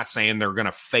 Now, I'm not saying they're going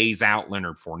to phase out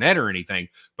Leonard Fournette or anything,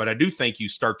 but I do think you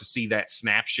start to see that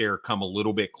snap share come a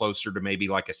little bit closer to maybe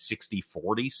like a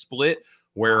 60-40 split,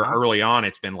 where early on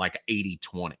it's been like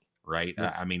 80-20, right?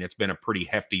 Yeah. I mean, it's been a pretty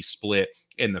hefty split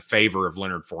in the favor of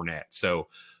Leonard Fournette. So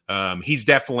he's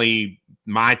definitely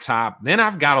my top. Then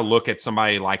I've got to look at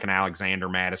somebody like an Alexander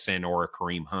Mattison or a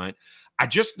Kareem Hunt. I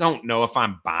just don't know if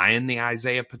I'm buying the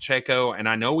Isaiah Pacheco, and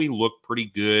I know he looked pretty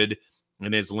good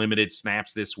in his limited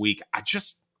snaps this week. I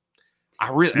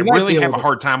really have a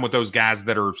hard time with those guys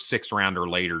that are 6th round or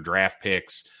later draft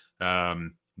picks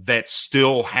that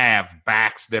still have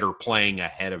backs that are playing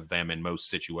ahead of them in most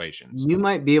situations. You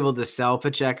might be able to sell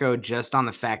Pacheco just on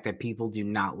the fact that people do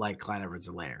not like Clyde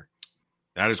Edwards-Helaire.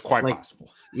 That is quite possible.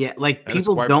 Yeah, like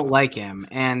people don't like him,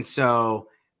 and so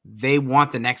they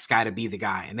want the next guy to be the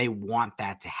guy, and they want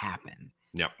that to happen.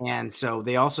 Yep. And so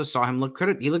they also saw him look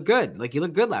good. He looked good. Like, he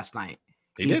looked good last night.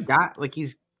 He's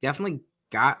definitely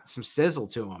got some sizzle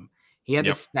to him. He had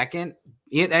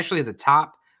actually the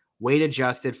top weight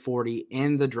adjusted 40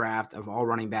 in the draft of all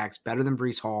running backs, better than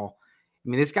Breece Hall. I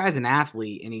mean, this guy's an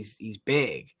athlete and he's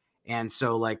big. And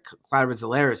so, like, Clyde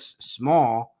Edwards-Helaire is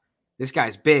small. This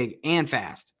guy's big and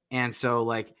fast. And so,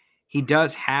 like, he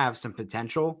does have some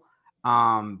potential.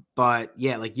 But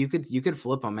yeah, like you could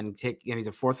flip him and take, he's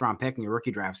a 4th round pick in your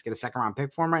rookie drafts, get a 2nd round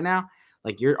pick for him right now.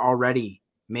 Like, you're already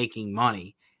making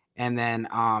money. And then,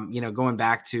 going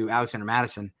back to Alexander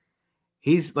Mattison,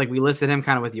 he's like, we listed him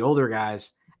kind of with the older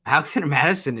guys. Alexander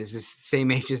Mattison is the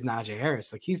same age as Najee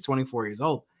Harris. Like, he's 24 years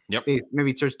old. Yep. He's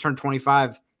maybe turned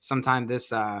 25 sometime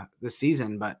this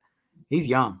season, but he's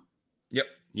young. Yep.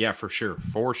 Yeah, for sure.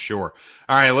 For sure.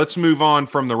 All right, let's move on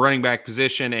from the running back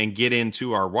position and get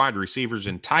into our wide receivers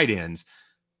and tight ends.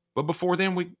 But before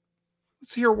then,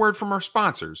 let's hear a word from our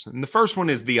sponsors. And the first one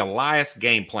is the Elias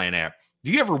Game Plan app.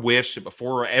 Do you ever wish that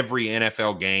before every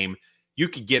NFL game, you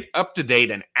could get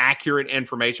up-to-date and accurate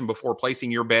information before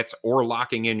placing your bets or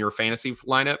locking in your fantasy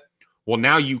lineup? Well,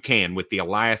 now you can with the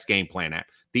Elias Game Plan app,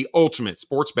 the ultimate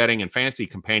sports betting and fantasy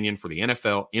companion for the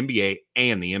NFL, NBA,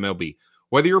 and the MLB.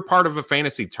 Whether you're part of a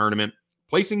fantasy tournament,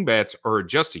 placing bets, or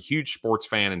just a huge sports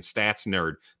fan and stats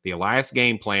nerd, the Elias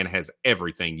Game Plan has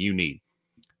everything you need.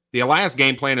 The Elias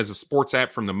Game Plan is a sports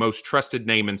app from the most trusted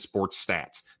name in sports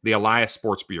stats, the Elias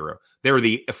Sports Bureau. They are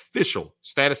the official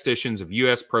statisticians of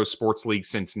U.S. Pro Sports League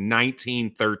since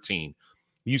 1913.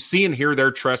 You see and hear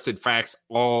their trusted facts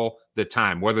all the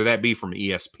time, whether that be from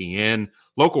ESPN,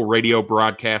 local radio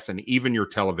broadcasts, and even your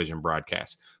television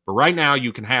broadcasts. But right now,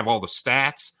 you can have all the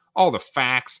stats, all the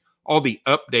facts, all the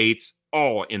updates,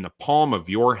 all in the palm of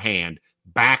your hand,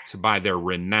 backed by their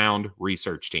renowned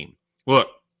research team. Look,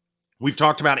 we've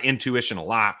talked about intuition a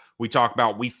lot. We talk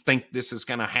about we think this is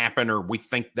going to happen or we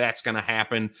think that's going to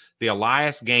happen. The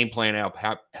Elias Game Plan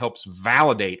helps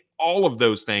validate all of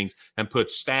those things and put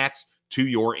stats to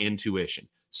your intuition.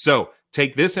 So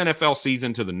take this NFL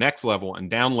season to the next level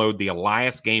and download the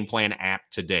Elias Game Plan app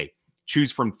today.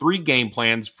 Choose from 3 game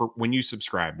plans for when you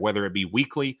subscribe, whether it be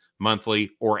weekly,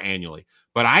 monthly, or annually.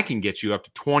 But I can get you up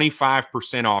to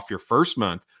 25% off your first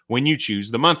month when you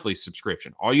choose the monthly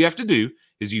subscription. All you have to do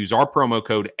is use our promo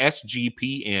code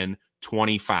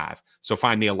SGPN25. So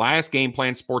find the Elias Game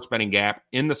Plan sports betting app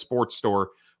in the sports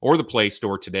store or the Play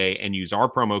Store today and use our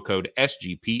promo code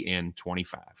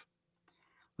SGPN25.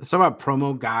 Let's talk about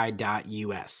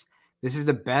promoguy.us. This is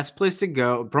the best place to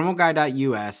go.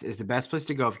 Promoguy.us is the best place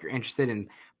to go if you're interested in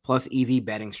plus EV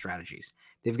betting strategies.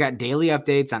 They've got daily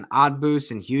updates on odd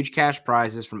boosts and huge cash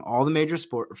prizes from all the major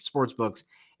sports books,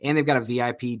 and they've got a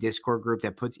VIP Discord group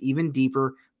that puts even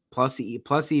deeper plus EV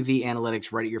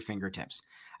analytics right at your fingertips.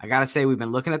 I got to say, we've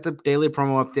been looking at the daily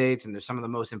promo updates, and they're some of the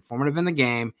most informative in the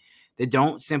game. They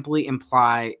don't simply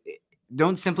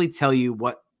tell you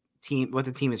what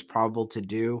the team is probable to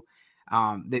do,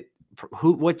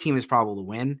 what team is probable to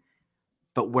win,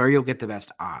 but where you'll get the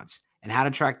best odds and how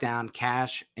to track down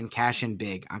cash and cash in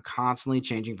big on constantly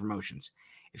changing promotions.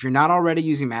 If you're not already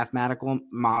using mathematical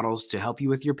models to help you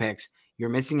with your picks, you're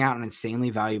missing out on an insanely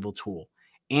valuable tool.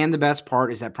 And the best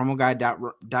part is that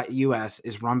promoguide.us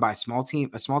is run by a small team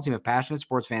of passionate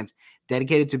sports fans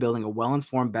dedicated to building a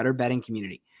well-informed, better betting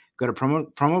community. Go to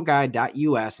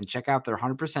promoguide.us and check out their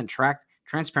 100% tracked,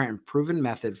 transparent, and proven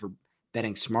method for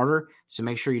betting smarter. So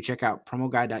make sure you check out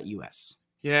promoguide.us.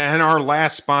 Yeah, and our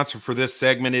last sponsor for this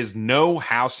segment is No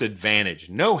House Advantage.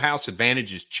 No House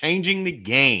Advantage is changing the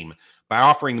game by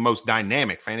offering the most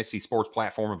dynamic fantasy sports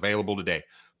platform available today.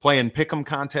 Play in pick'em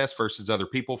contests versus other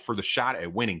people for the shot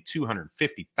at winning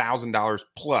 $250,000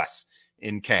 plus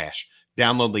in cash.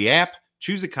 Download the app,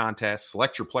 choose a contest,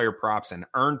 select your player props, and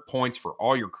earn points for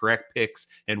all your correct picks,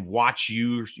 and watch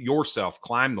you yourself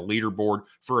climb the leaderboard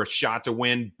for a shot to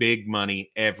win big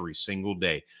money every single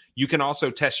day. You can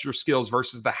also test your skills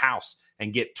versus the house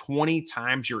and get 20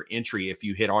 times your entry if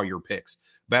you hit all your picks.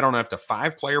 Bet on up to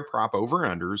 5-player prop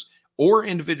over-unders or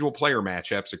individual player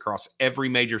matchups across every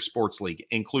major sports league,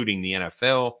 including the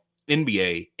NFL,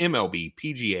 NBA, MLB,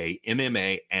 PGA,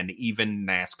 MMA, and even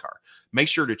NASCAR. Make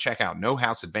sure to check out No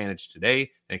House Advantage today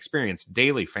and experience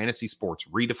daily fantasy sports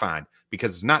redefined,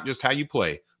 because it's not just how you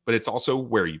play, but it's also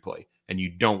where you play, and you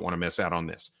don't want to miss out on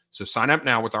this. So sign up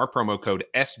now with our promo code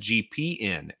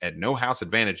SGPN at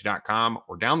nohouseadvantage.com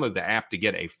or download the app to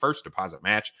get a first deposit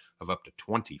match of up to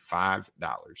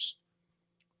 $25.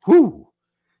 Whoo!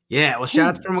 Yeah, well,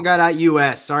 shout out to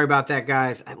promoguide.us. Sorry about that,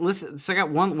 guys. Listen, so I got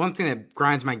one thing that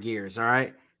grinds my gears, all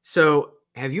right? So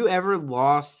have you ever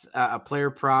lost a player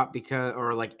prop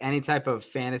or like any type of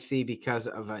fantasy because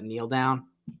of a kneel down?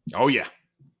 Oh, yeah.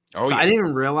 I didn't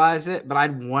even realize it, but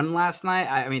I'd won last night.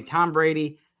 I mean, Tom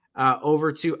Brady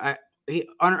over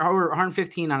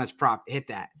 115 on his prop, hit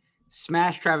that.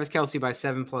 Smashed Travis Kelce by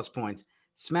 7+ points.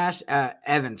 Smashed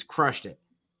Evans, crushed it.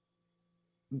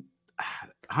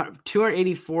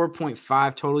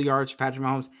 284.5 total yards for Patrick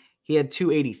Mahomes. He had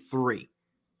 283.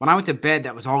 When I went to bed,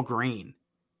 that was all green.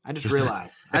 I just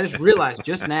realized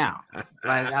just now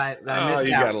that I missed out.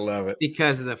 You gotta love it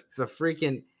because of the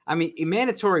freaking. I mean,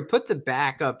 mandatory. Put the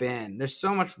backup in. There's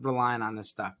so much relying on this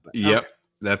stuff. But yep, okay.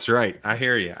 That's right. I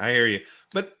hear you.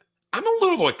 But I'm a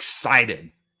little excited,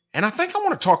 and I think I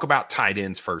want to talk about tight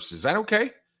ends first. Is that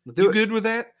okay? You good with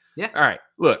that? Yeah. All right.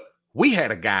 Look, we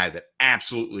had a guy that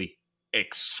absolutely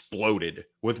exploded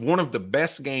with one of the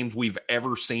best games we've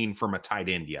ever seen from a tight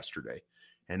end yesterday.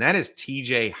 And that is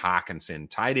TJ Hawkinson,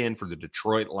 tight end for the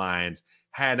Detroit Lions,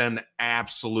 had an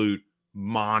absolute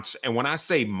monster. And when I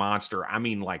say monster, I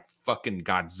mean like fucking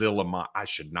Godzilla. I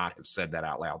should not have said that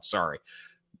out loud. Sorry.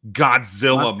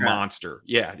 Godzilla monster.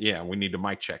 Yeah. We need to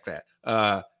mic check that.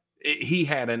 He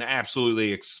had an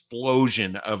absolutely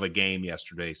explosion of a game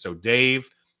yesterday. So Dave,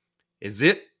 is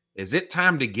it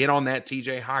time to get on that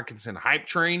TJ Hawkinson hype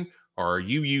train, or are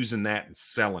you using that and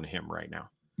selling him right now?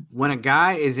 When a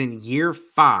guy is in year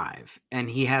 5 and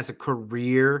he has a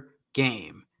career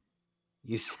game,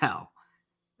 you sell.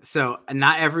 So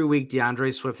not every week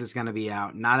DeAndre Swift is going to be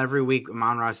out. Not every week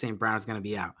Amon-Ra St. Brown is going to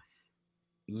be out.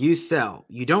 You sell.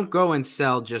 You don't go and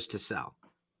sell just to sell.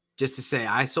 Just to say,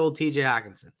 I sold TJ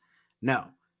Hawkinson. No.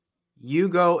 You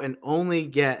go and only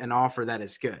get an offer that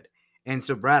is good. And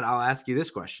so, Brad, I'll ask you this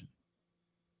question.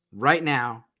 Right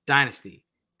now, Dynasty,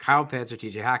 Kyle Pitts or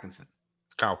TJ Hawkinson?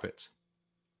 Kyle Pitts.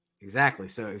 Exactly.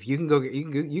 So if you can go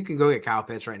get Kyle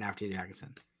Pitts right now for TJ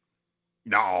Hawkinson.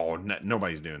 No,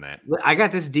 nobody's doing that. I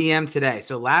got this DM today.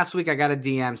 So last week I got a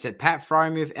DM, said Pat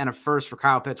Freiermuth and a first for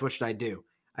Kyle Pitts. What should I do?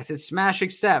 I said smash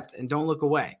accept and don't look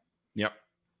away. Yep.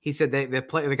 He said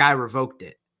the guy revoked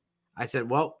it. I said,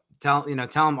 well, tell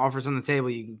him offers on the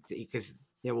table. Because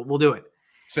we'll do it.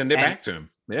 Send it back to him.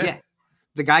 Yeah.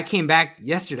 The guy came back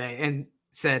yesterday and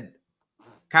said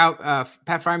Pat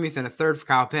Freiermuth and a third for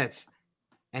Kyle Pitts.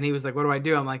 And he was like, what do I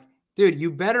do? I'm like, dude, you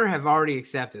better have already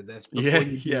accepted this.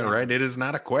 Yeah, right. It is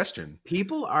not a question.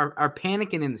 People are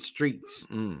panicking in the streets.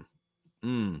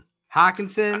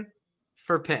 Hawkinson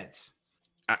for Pitts.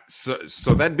 So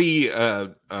that'd be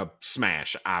a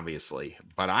smash, obviously.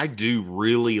 But I do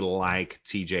really like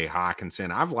TJ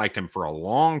Hawkinson. I've liked him for a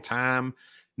long time.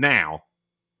 Now,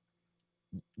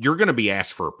 you're going to be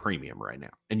asked for a premium right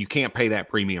now, and you can't pay that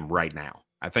premium right now.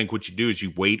 I think what you do is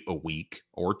you wait a week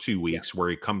or 2 weeks where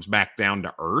he comes back down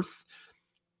to earth.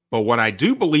 But what I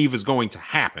do believe is going to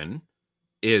happen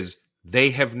is they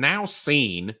have now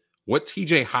seen what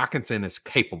TJ Hawkinson is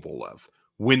capable of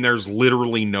when there's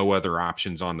literally no other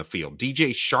options on the field.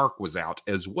 DJ Shark was out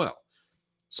as well.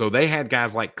 So they had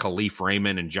guys like Khalif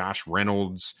Raymond and Josh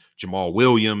Reynolds, Jamal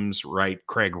Williams, right?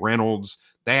 Craig Reynolds.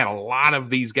 They had a lot of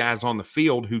these guys on the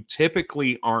field who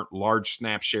typically aren't large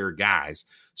snap share guys.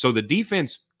 So the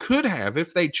defense could have,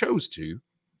 if they chose to,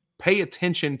 pay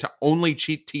attention to only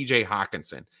TJ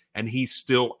Hawkinson, and he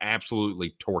still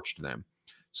absolutely torched them.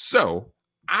 So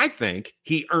I think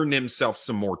he earned himself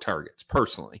some more targets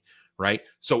personally, right?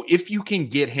 So if you can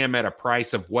get him at a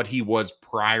price of what he was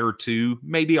prior to,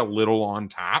 maybe a little on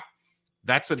top,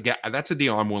 that's a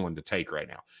deal I'm willing to take right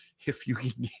now. If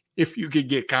you could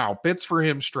get Kyle Pitts for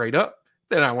him straight up,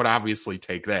 then I would obviously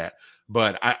take that.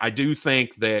 But I do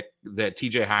think that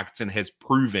TJ Hawkinson has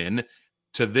proven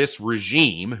to this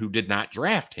regime who did not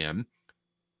draft him,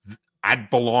 I'd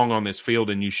belong on this field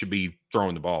and you should be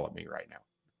throwing the ball at me right now.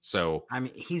 So I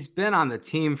mean, he's been on the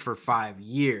team for 5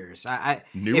 years.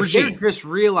 New if regime. They're just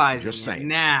realizing Just saying. it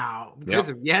now because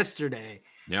of yesterday.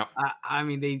 Yeah. I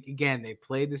mean, they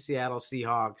played the Seattle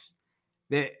Seahawks.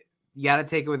 You got to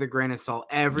take it with a grain of salt.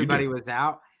 Everybody was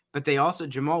out, but they also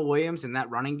Jamal Williams in that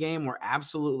running game were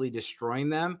absolutely destroying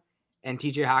them. And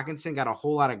TJ Hawkinson got a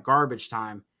whole lot of garbage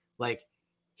time. Like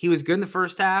he was good in the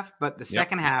first half, but the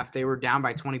second half they were down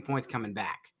by 20 points coming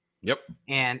back. Yep.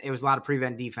 And it was a lot of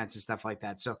prevent defense and stuff like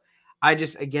that. So I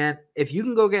just, again, if you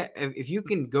can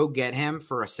go get him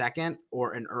for a second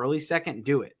or an early second,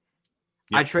 do it.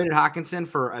 Yep. I traded Hawkinson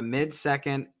for a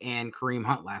mid-second and Kareem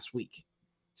Hunt last week.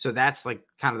 So that's like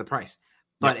kind of the price.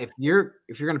 But if you're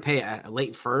going to pay a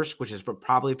late first, which is what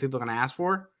probably people are going to ask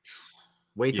for,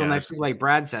 wait till next week, like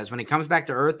Brad says. When he comes back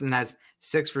to earth and has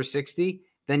 6 for 60,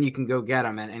 then you can go get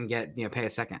him and get, pay a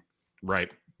second.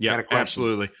 Right. Yeah,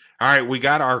 absolutely. All right, we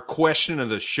got our question of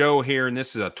the show here, and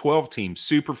this is a 12-team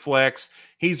super flex.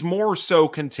 He's more so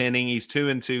contending. He's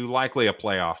 2-2, likely a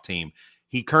playoff team.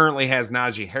 He currently has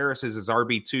Najee Harris as his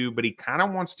RB2, but he kind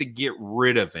of wants to get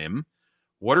rid of him.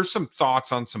 What are some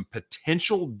thoughts on some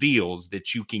potential deals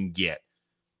that you can get?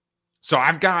 So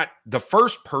I've got the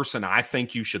first person I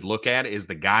think you should look at is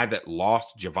the guy that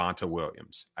lost Javonte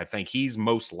Williams. I think he's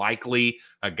most likely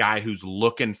a guy who's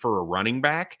looking for a running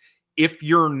back. If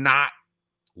you're not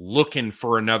looking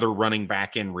for another running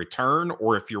back in return,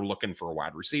 or if you're looking for a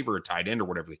wide receiver, a tight end, or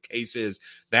whatever the case is,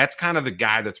 that's kind of the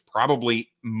guy that's probably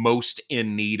most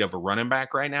in need of a running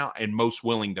back right now and most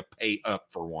willing to pay up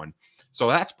for one. So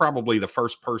that's probably the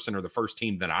first person or the first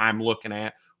team that I'm looking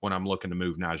at when I'm looking to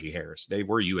move Najee Harris. Dave,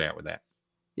 where are you at with that?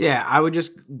 Yeah, I would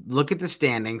just look at the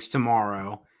standings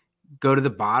tomorrow, go to the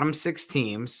bottom 6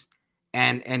 teams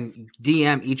and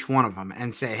DM each one of them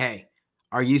and say, hey,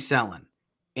 are you selling?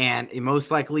 And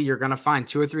most likely you're going to find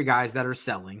 2 or 3 guys that are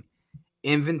selling,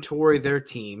 inventory their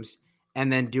teams, and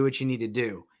then do what you need to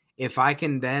do. If I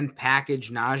can then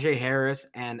package Najee Harris,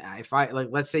 and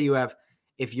let's say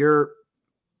if you're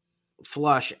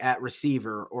flush at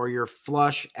receiver or you're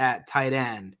flush at tight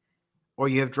end or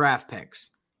you have draft picks,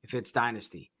 if it's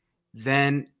Dynasty,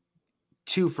 then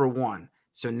 2 for 1.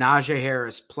 So Najee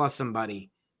Harris plus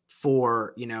somebody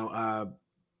for,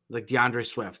 like DeAndre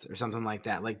Swift or something like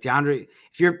that. Like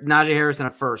if you're Najee Harris in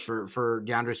a first for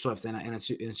DeAndre Swift in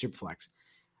a super flex,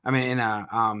 I mean,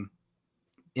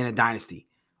 in a dynasty,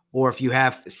 or if you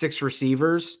have 6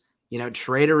 receivers,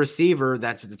 trade a receiver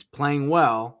that's playing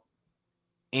well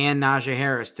and Najee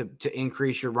Harris to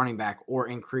increase your running back or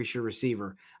increase your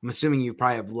receiver. I'm assuming you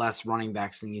probably have less running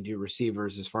backs than you do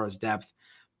receivers as far as depth,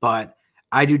 but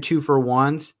I do 2 for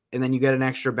 1s and then you get an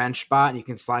extra bench spot and you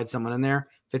can slide someone in there.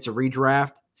 If it's a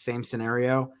redraft, same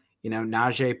scenario,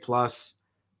 Najee plus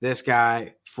this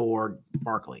guy for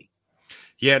Barkley.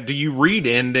 Yeah. Do you read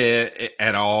into it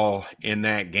at all in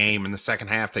that game? In the second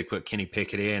half, they put Kenny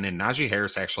Pickett in, and Najee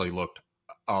Harris actually looked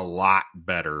a lot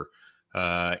better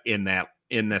in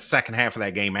the second half of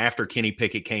that game. After Kenny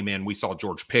Pickett came in, we saw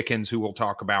George Pickens, who we'll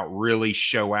talk about, really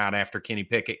show out after Kenny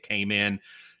Pickett came in.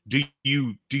 Do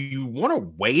you want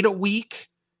to wait a week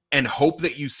and hope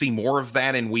that you see more of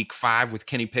that in week 5 with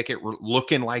Kenny Pickett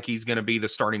looking like he's going to be the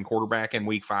starting quarterback in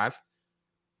week 5?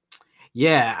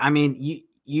 Yeah, I mean,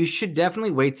 you should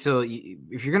definitely wait till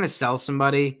if you're going to sell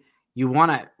somebody, you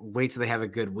want to wait till they have a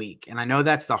good week. And I know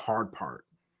that's the hard part.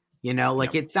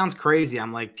 It sounds crazy.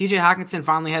 I'm like, TJ Hawkinson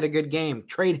finally had a good game.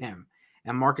 Trade him.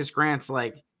 And Marcus Grant's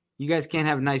like, you guys can't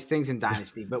have nice things in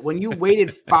Dynasty. But when you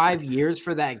waited 5 years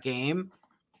for that game,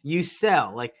 you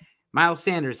sell. Like Miles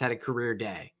Sanders had a career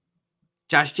day.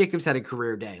 Josh Jacobs had a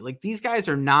career day. Like, these guys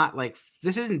are not like,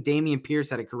 this isn't Dameon Pierce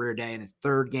had a career day in his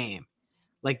third game.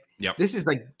 Like, This is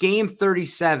like game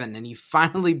 37, and he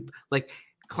finally, like,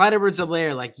 Clyde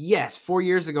Edwards-Helaire, like, yes, 4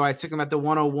 years ago I took him at the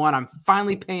 101. I'm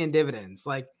finally paying dividends.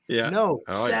 Like, no,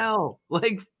 sell. Yeah.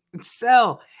 Like,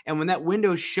 sell. And when that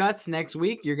window shuts next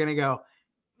week, you're going to go,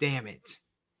 damn it.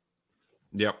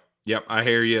 Yep, I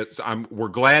hear you. We're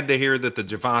glad to hear that the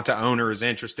Javonte owner is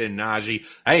interested in Najee.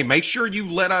 Hey, make sure you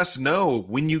let us know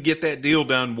when you get that deal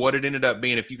done, what it ended up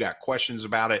being. If you got questions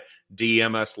about it,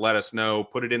 DM us, let us know,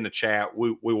 put it in the chat.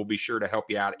 We will be sure to help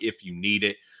you out if you need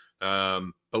it.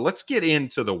 But let's get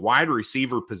into the wide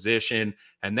receiver position,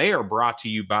 and they are brought to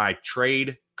you by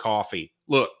Trade Coffee.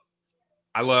 Look,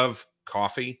 I love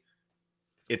coffee.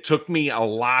 It took me a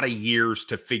lot of years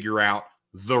to figure out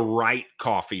the right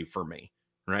coffee for me.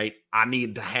 Right? I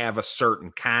need to have a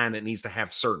certain kind. It needs to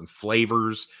have certain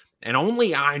flavors. And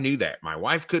only I knew that. My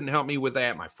wife couldn't help me with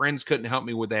that. My friends couldn't help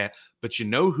me with that. But you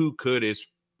know who could is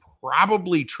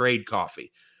probably Trade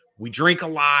Coffee. We drink a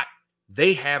lot.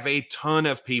 They have a ton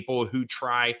of people who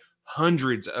try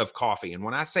hundreds of coffee. And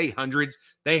when I say hundreds,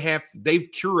 they've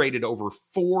curated over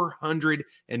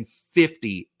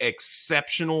 450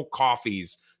 exceptional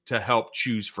coffees to help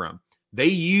choose from. They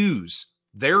use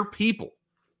their people.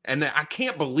 And I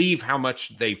can't believe how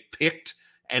much they've picked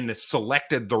and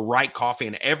selected the right coffee.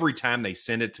 And every time they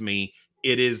send it to me,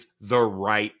 it is the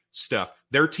right stuff.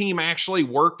 Their team actually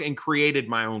worked and created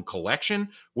my own collection,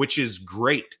 which is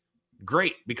great.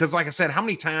 Great. Because like I said, how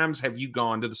many times have you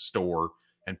gone to the store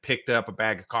and picked up a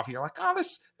bag of coffee? You're like, oh,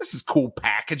 this is cool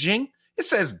packaging. It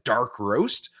says dark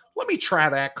roast. Let me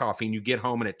try that coffee. And you get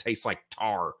home and it tastes like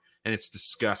tar and it's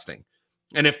disgusting.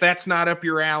 And if that's not up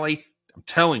your alley, I'm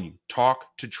telling you,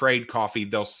 talk to Trade Coffee.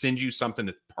 They'll send you something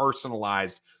that's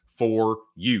personalized for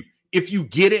you. If you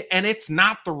get it and it's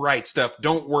not the right stuff,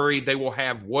 don't worry. They will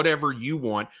have whatever you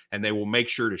want, and they will make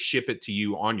sure to ship it to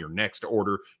you on your next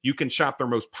order. You can shop their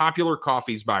most popular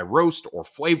coffees by roast or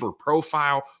flavor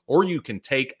profile, or you can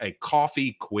take a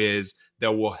coffee quiz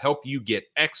that will help you get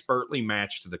expertly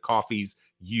matched to the coffees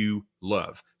you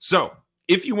love. So,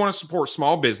 if you want to support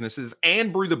small businesses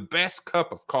and brew the best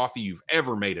cup of coffee you've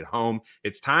ever made at home,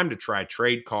 it's time to try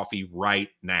Trade Coffee right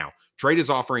now. Trade is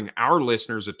offering our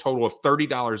listeners a total of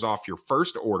 $30 off your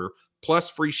first order, plus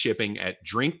free shipping at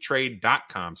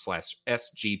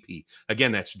drinktrade.com/SGP.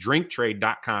 Again, that's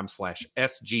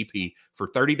drinktrade.com/SGP for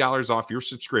 $30 off your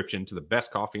subscription to the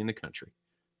best coffee in the country.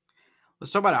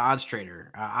 Let's talk about Odds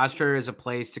Trader. Odds Trader is a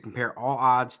place to compare all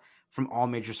odds from all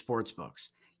major sports books.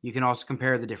 You can also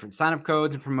compare the different sign-up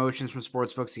codes and promotions from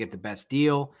sportsbooks to get the best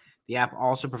deal. The app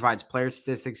also provides player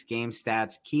statistics, game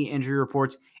stats, key injury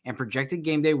reports, and projected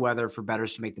game day weather for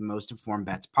bettors to make the most informed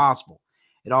bets possible.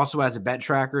 It also has a bet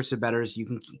tracker so bettors you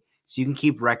can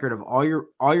keep record of all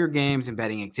your games and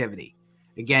betting activity.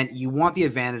 Again, you want the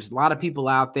advantage. A lot of people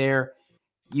out there.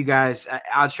 You guys,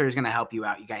 Odds Trader is going to help you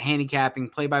out. You got handicapping,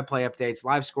 play-by-play updates,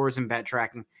 live scores and bet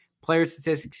tracking, player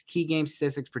statistics, key game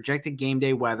statistics, projected game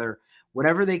day weather.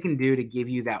 Whatever they can do to give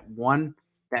you that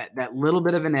little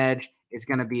bit of an edge is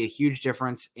going to be a huge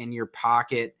difference in your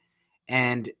pocket.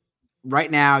 And right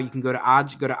now you can go to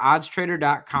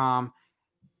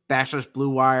oddstrader.com/Blue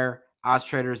Wire. Odds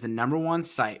Trader is the number one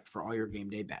site for all your game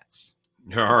day bets.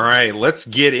 All right, let's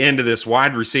get into this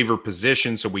wide receiver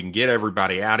position so we can get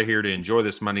everybody out of here to enjoy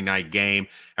this Monday night game.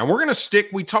 And we're going to stick.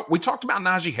 We talked about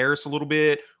Najee Harris a little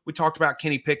bit. We talked about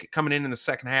Kenny Pickett coming in the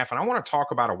second half. And I want to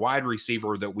talk about a wide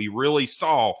receiver that we really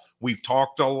saw. We've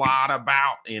talked a lot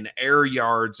about in air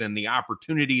yards and the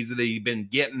opportunities that he's been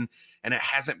getting. And it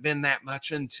hasn't been that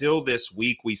much until this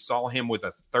week. We saw him with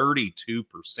a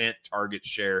 32% target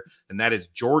share. And that is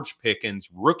George Pickens,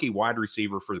 rookie wide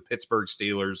receiver for the Pittsburgh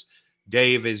Steelers.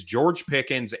 Dave, is George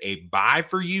Pickens a buy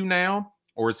for you now,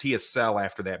 or is he a sell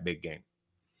after that big game?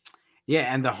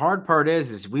 Yeah, and the hard part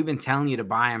is we've been telling you to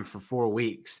buy him for 4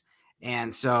 weeks.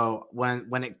 And so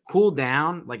when it cooled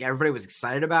down, like everybody was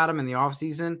excited about him in the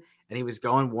offseason, and he was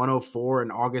going 104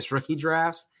 in August rookie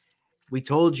drafts, we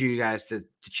told you guys to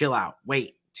chill out,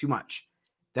 wait, too much.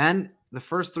 Then the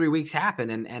first 3 weeks happened,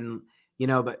 and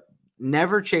but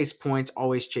never chase points,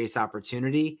 always chase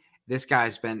opportunity. This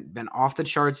guy's been off the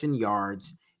charts in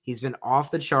yards. He's been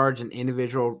off the charts in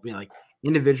individual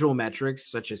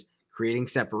metrics such as creating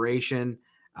separation.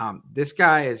 This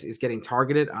guy is getting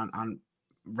targeted on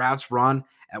routes run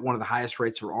at one of the highest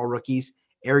rates for all rookies.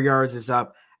 Air yards is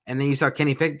up. And then you saw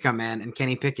Kenny Pickett come in, and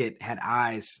Kenny Pickett had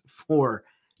eyes for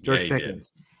George Pickens.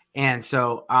 Did. And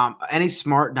so any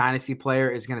smart Dynasty player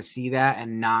is going to see that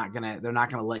and they're not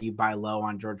going to let you buy low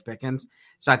on George Pickens.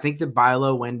 So I think the buy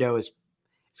low window is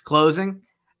closing.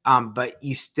 But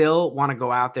you still want to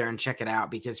go out there and check it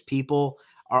out because people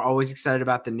are always excited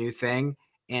about the new thing.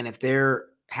 And if they're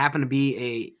happen to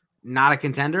be not a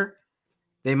contender,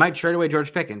 they might trade away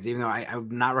George Pickens, even though I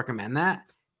would not recommend that.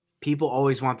 People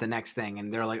always want the next thing.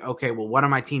 And they're like, okay, well, what on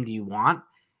my team do you want?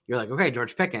 You're like, okay,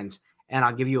 George Pickens. And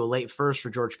I'll give you a late first for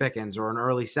George Pickens or an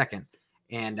early second.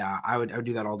 And I would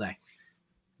do that all day.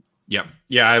 Yep.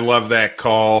 Yeah, I love that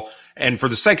call. And for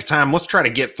the sake of time, let's try to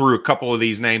get through a couple of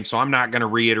these names. So I'm not going to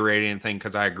reiterate anything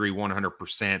because I agree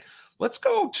 100%. Let's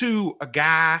go to a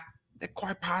guy that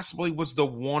quite possibly was the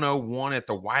 101 at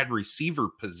the wide receiver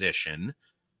position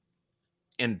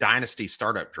in Dynasty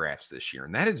startup drafts this year.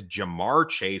 And that is Jamar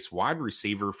Chase, wide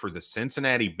receiver for the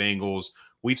Cincinnati Bengals.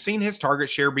 We've seen his target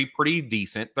share be pretty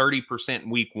decent, 30% in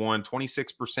week 1,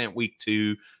 26% week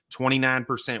 2,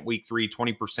 29% week 3,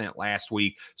 20% last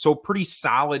week. So pretty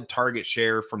solid target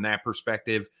share from that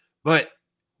perspective. But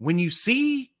when you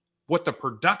see what the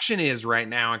production is right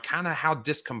now and kind of how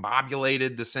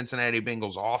discombobulated the Cincinnati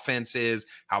Bengals offense is,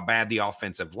 how bad the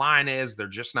offensive line is, they're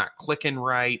just not clicking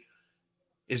right.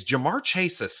 Is Jamar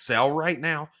Chase a sell right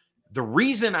now? The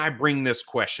reason I bring this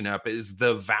question up is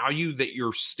the value that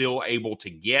you're still able to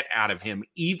get out of him,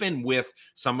 even with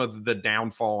some of the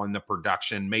downfall in the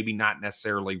production, maybe not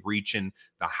necessarily reaching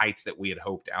the heights that we had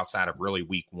hoped outside of really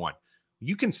week 1.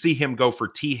 You can see him go for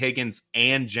T. Higgins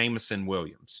and Jameson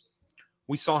Williams.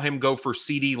 We saw him go for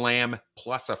CeeDee Lamb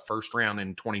plus a first round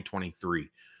in 2023.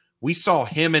 We saw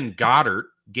him and Goddard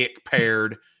get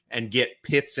paired and get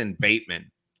Pitts and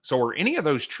Bateman. So are any of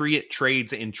those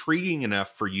trades intriguing enough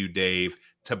for you, Dave,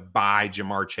 to buy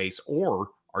Jamar Chase, or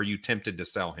are you tempted to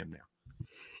sell him now?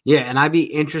 Yeah, and I'd be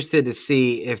interested to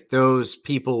see if those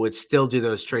people would still do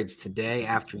those trades today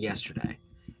after yesterday.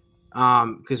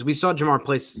 Because we saw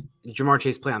Jamar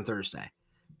Chase play on Thursday.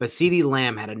 But CeeDee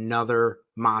Lamb had another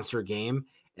monster game,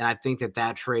 and I think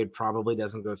that trade probably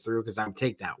doesn't go through because I would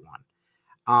take that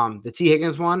one. The T.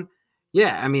 Higgins one,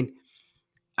 yeah, I mean,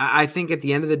 I think at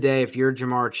the end of the day, if you're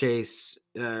Jamar Chase,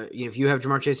 if you have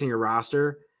Jamar Chase in your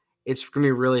roster, it's going to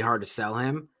be really hard to sell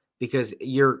him because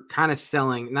you're kind of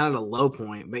selling, not at a low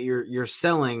point, but you're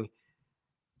selling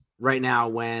right now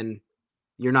when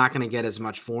you're not going to get as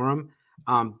much for him.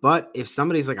 But if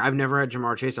somebody's like, I've never had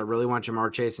Jamar Chase, I really want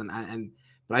Jamar Chase,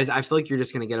 but I feel like you're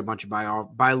just going to get a bunch of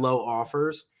buy low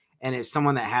offers. And if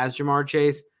someone that has Jamar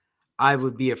Chase, I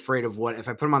would be afraid of if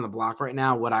I put him on the block right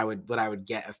now, what I would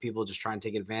get if people just try and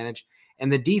take advantage.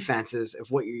 And the defenses,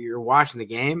 if what you're watching the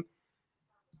game,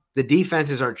 the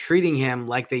defenses are treating him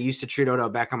like they used to treat Odell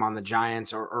Beckham on the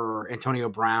Giants or Antonio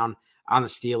Brown on the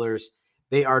Steelers.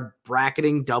 They are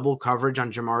bracketing double coverage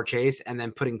on Jamar Chase and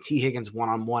then putting T. Higgins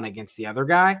one-on-one against the other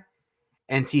guy.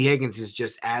 And T. Higgins is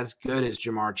just as good as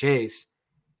Jamar Chase,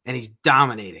 and he's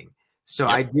dominating. So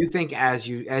yep. I do think as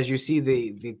you see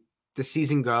the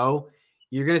season go,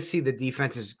 you're going to see the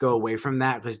defenses go away from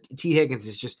that because T. Higgins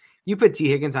is just – you put T.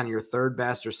 Higgins on your third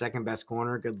best or second best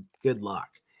corner, good luck.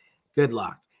 Good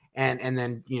luck. And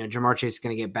then, Jamar Chase is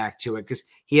going to get back to it because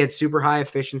he had super high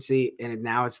efficiency and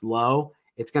now it's low.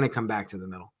 It's going to come back to the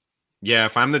middle. Yeah,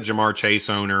 if I'm the Jamar Chase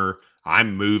owner,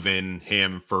 I'm moving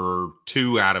him for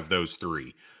 2 out of those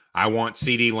 3. I want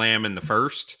CeeDee Lamb in the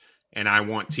first, and I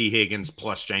want T. Higgins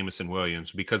plus Jameson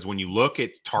Williams because when you look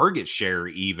at target share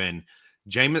even,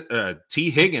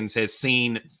 T. Higgins has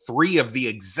seen 3 of the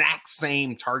exact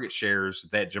same target shares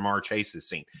that Jamar Chase has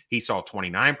seen. He saw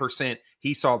 29%,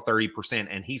 he saw 30%,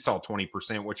 and he saw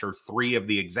 20%, which are 3 of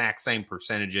the exact same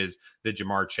percentages that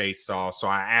Jamar Chase saw. So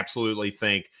I absolutely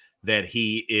think that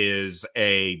he is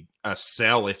a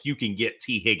sell if you can get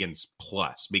T. Higgins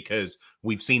plus, because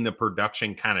we've seen the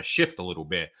production kind of shift a little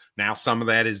bit. Now, some of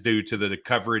that is due to the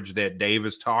coverage that Dave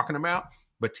is talking about,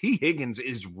 but T. Higgins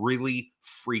is really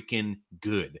freaking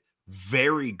good.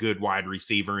 Very good wide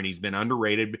receiver, and he's been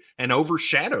underrated and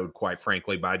overshadowed, quite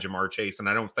frankly, by Jamar Chase, and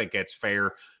I don't think that's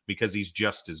fair because he's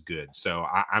just as good. So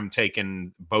I'm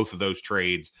taking both of those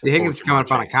trades. T. Higgins coming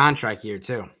up on a contract year,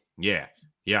 too. Yeah.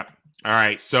 Yep. All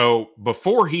right, so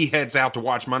before he heads out to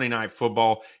watch Monday Night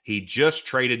Football, he just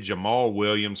traded Jamal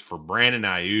Williams for Brandon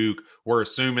Ayuk. We're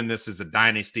assuming this is a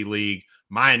dynasty league.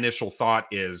 My initial thought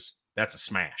is that's a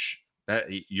smash.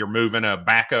 You're moving a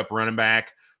backup running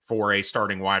back for a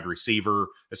starting wide receiver,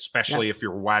 especially if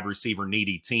you're a wide receiver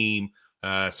needy team.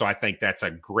 So I think that's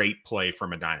a great play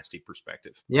from a dynasty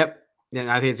perspective. Yep.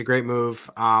 Yeah, I think it's a great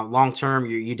move. Long term,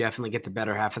 you definitely get the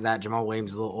better half of that. Jamal Williams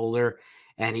is a little older.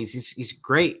 And he's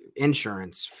great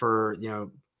insurance for,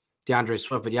 DeAndre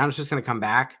Swift. But DeAndre Swift's going to come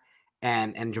back,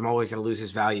 and Jamal Williams going to lose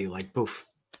his value. Like, poof.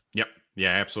 Yep.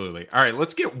 Yeah, absolutely. All right,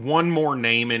 let's get one more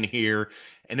name in here.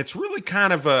 And it's really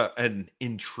kind of an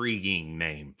intriguing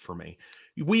name for me.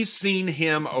 we've seen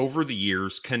him over the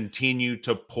years continue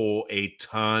to pull a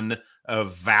ton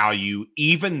of value,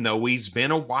 even though he's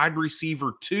been a wide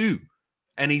receiver too.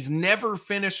 And he's never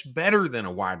finished better than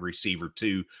a wide receiver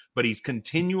too, but he's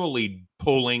continually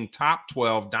pulling top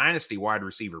 12 dynasty wide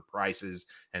receiver prices.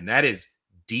 And that is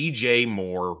DJ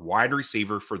Moore, wide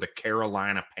receiver for the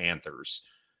Carolina Panthers.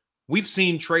 We've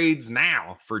seen trades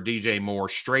now for DJ Moore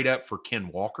straight up for Ken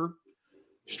Walker,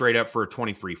 straight up for a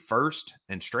 23 first,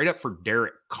 and straight up for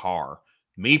Derek Carr.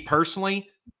 Me personally,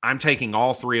 I'm taking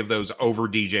all three of those over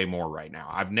DJ Moore right now.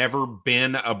 I've never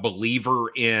been a believer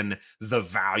in the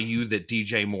value that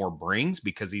DJ Moore brings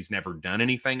because he's never done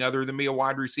anything other than be a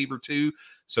wide receiver too.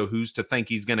 So who's to think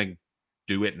he's going to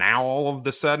do it now all of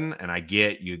the sudden? And I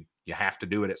get you have to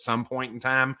do it at some point in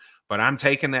time, but I'm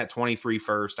taking that 23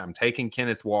 first. I'm taking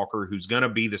Kenneth Walker, who's going to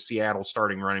be the Seattle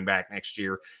starting running back next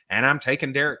year. And I'm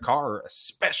taking Derek Carr,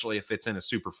 especially if it's in a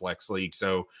super flex league.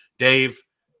 So Dave,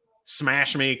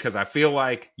 smash me, because I feel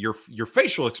like your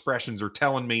facial expressions are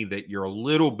telling me that you're a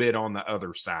little bit on the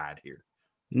other side here.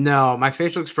 No, my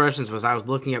facial expressions was I was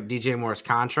looking up DJ Moore's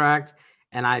contract,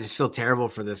 and I just feel terrible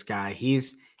for this guy.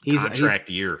 He's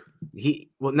year.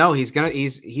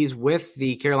 He's with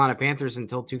the Carolina Panthers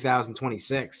until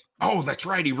 2026. Oh, that's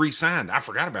right. He re-signed. I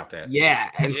forgot about that.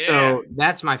 Yeah, and so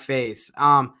that's my face.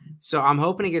 So I'm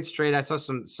hoping he gets traded. I saw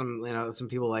some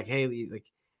people like, hey, like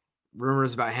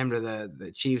rumors about him to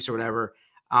the Chiefs or whatever.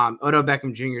 Odell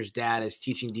Beckham Jr.'s dad is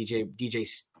teaching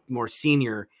DJ Moore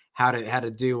Sr. how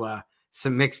to do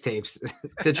some mixtapes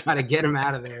to try to get him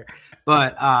out of there.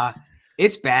 But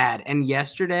it's bad. And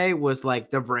yesterday was like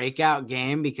the breakout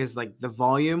game because like the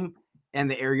volume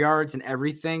and the air yards and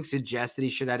everything suggested he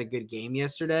should have had a good game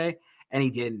yesterday, and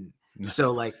he didn't.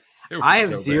 So like I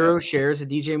have zero shares of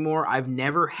DJ Moore. I've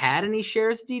never had any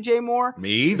shares of DJ Moore. Me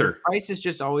either. The price has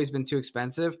just always been too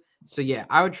expensive. So yeah,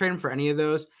 I would trade him for any of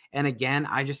those. And again,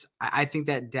 I think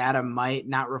that data might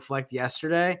not reflect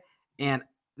yesterday. And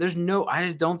I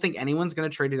just don't think anyone's going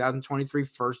to trade 2023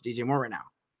 first DJ Moore right now.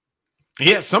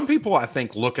 Yeah, some people I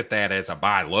think look at that as a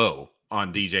buy low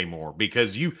on DJ Moore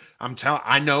because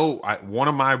I know one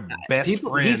of my best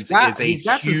friends is a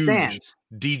huge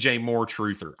DJ Moore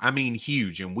truther. I mean,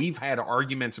 huge. And we've had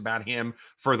arguments about him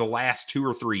for the last 2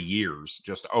 or 3 years,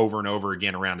 just over and over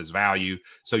again around his value.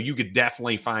 So you could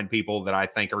definitely find people that I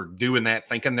think are doing that,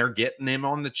 thinking they're getting him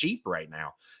on the cheap right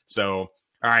now. So,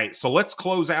 all right, so let's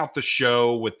close out the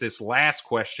show with this last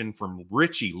question from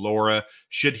Richie Laura.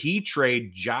 Should he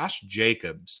trade Josh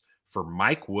Jacobs for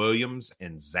Mike Williams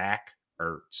and Zach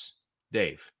Ertz?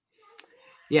 Dave.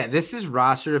 Yeah, this is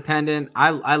roster dependent.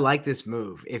 I like this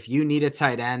move. If you need a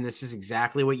tight end, this is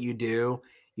exactly what you do.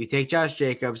 You take Josh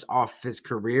Jacobs off his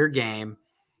career game.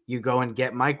 You go and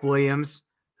get Mike Williams,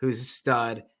 who's a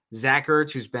stud. Zach Ertz,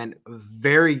 who's been a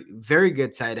very, very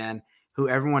good tight end, who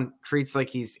everyone treats like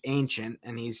he's ancient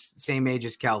and he's same age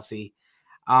as Kelsey.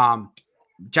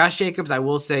 Josh Jacobs, I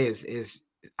will say, is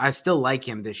I still like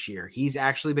him this year. He's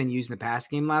actually been used in the pass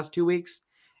game last 2 weeks.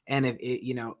 And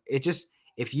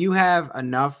if you have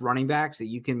enough running backs that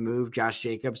you can move Josh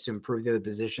Jacobs to improve the other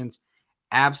positions,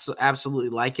 absolutely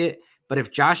like it. But if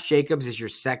Josh Jacobs is your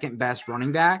second best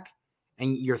running back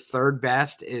and your third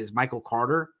best is Michael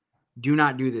Carter, do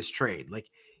not do this trade. Like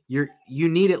you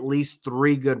need at least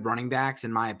 3 good running backs,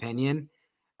 in my opinion,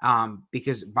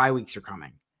 because bye weeks are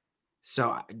coming.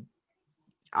 So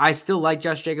I still like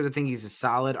Josh Jacobs. I think he's a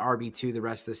solid RB2 the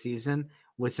rest of the season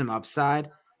with some upside.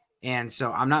 And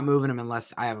so I'm not moving him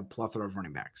unless I have a plethora of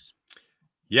running backs.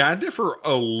 Yeah, I differ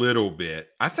a little bit.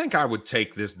 I think I would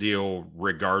take this deal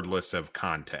regardless of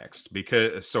context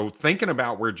so thinking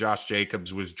about where Josh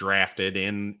Jacobs was drafted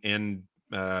in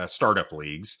startup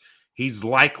leagues, he's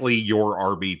likely your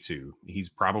RB2. He's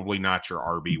probably not your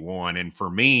RB1. And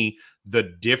for me, the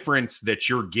difference that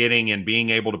you're getting in being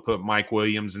able to put Mike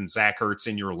Williams and Zach Ertz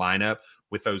in your lineup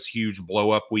with those huge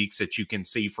blow-up weeks that you can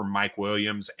see from Mike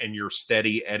Williams and your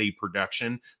steady Eddie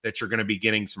production that you're going to be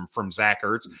getting from Zach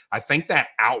Ertz, I think that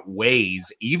outweighs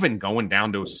even going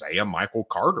down to, say, a Michael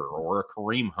Carter or a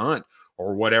Kareem Hunt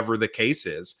or whatever the case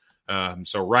is.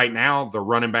 So right now, the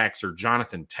running backs are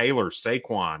Jonathan Taylor,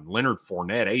 Saquon, Leonard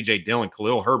Fournette, A.J. Dillon,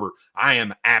 Khalil Herbert. I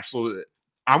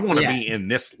want to be in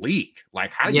this league.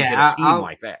 Like, how do you get a team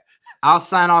like that? I'll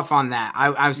sign off on that.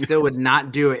 I still would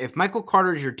not do it. If Michael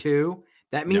Carter is your 2,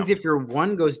 that means if your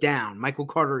 1 goes down, Michael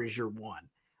Carter is your 1.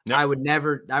 Yep. I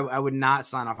would not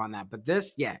sign off on that. But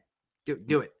this,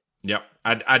 do it. Yep.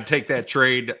 I'd take that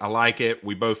trade. I like it.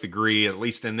 We both agree, at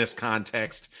least in this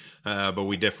context, but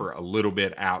we differ a little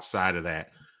bit outside of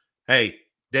that. Hey,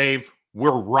 Dave,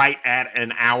 We're right at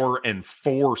an hour and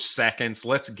 4 seconds.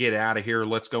 Let's get out of here.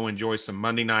 Let's go enjoy some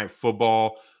Monday Night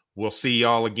Football. We'll see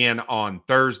y'all again on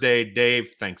Thursday. Dave,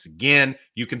 thanks again.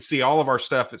 You can see all of our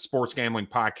stuff at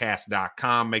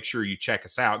sportsgamblingpodcast.com. Make sure you check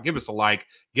us out. Give us a like.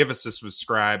 Give us a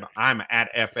subscribe. I'm at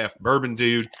FF Bourbon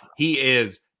Dude. He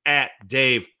is at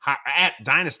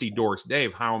Dynasty Dorks,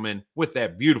 Dave Heilman, with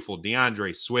that beautiful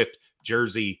DeAndre Swift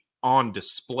jersey on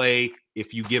display.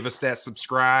 If you give us that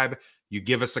subscribe, you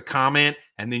give us a comment,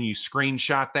 and then you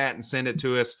screenshot that and send it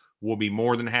to us, we'll be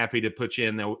more than happy to put you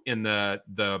in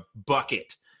the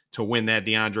bucket to win that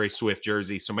DeAndre Swift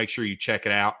jersey. So make sure you check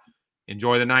it out.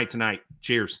 Enjoy the night tonight.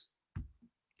 Cheers.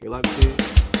 Good luck to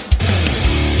you.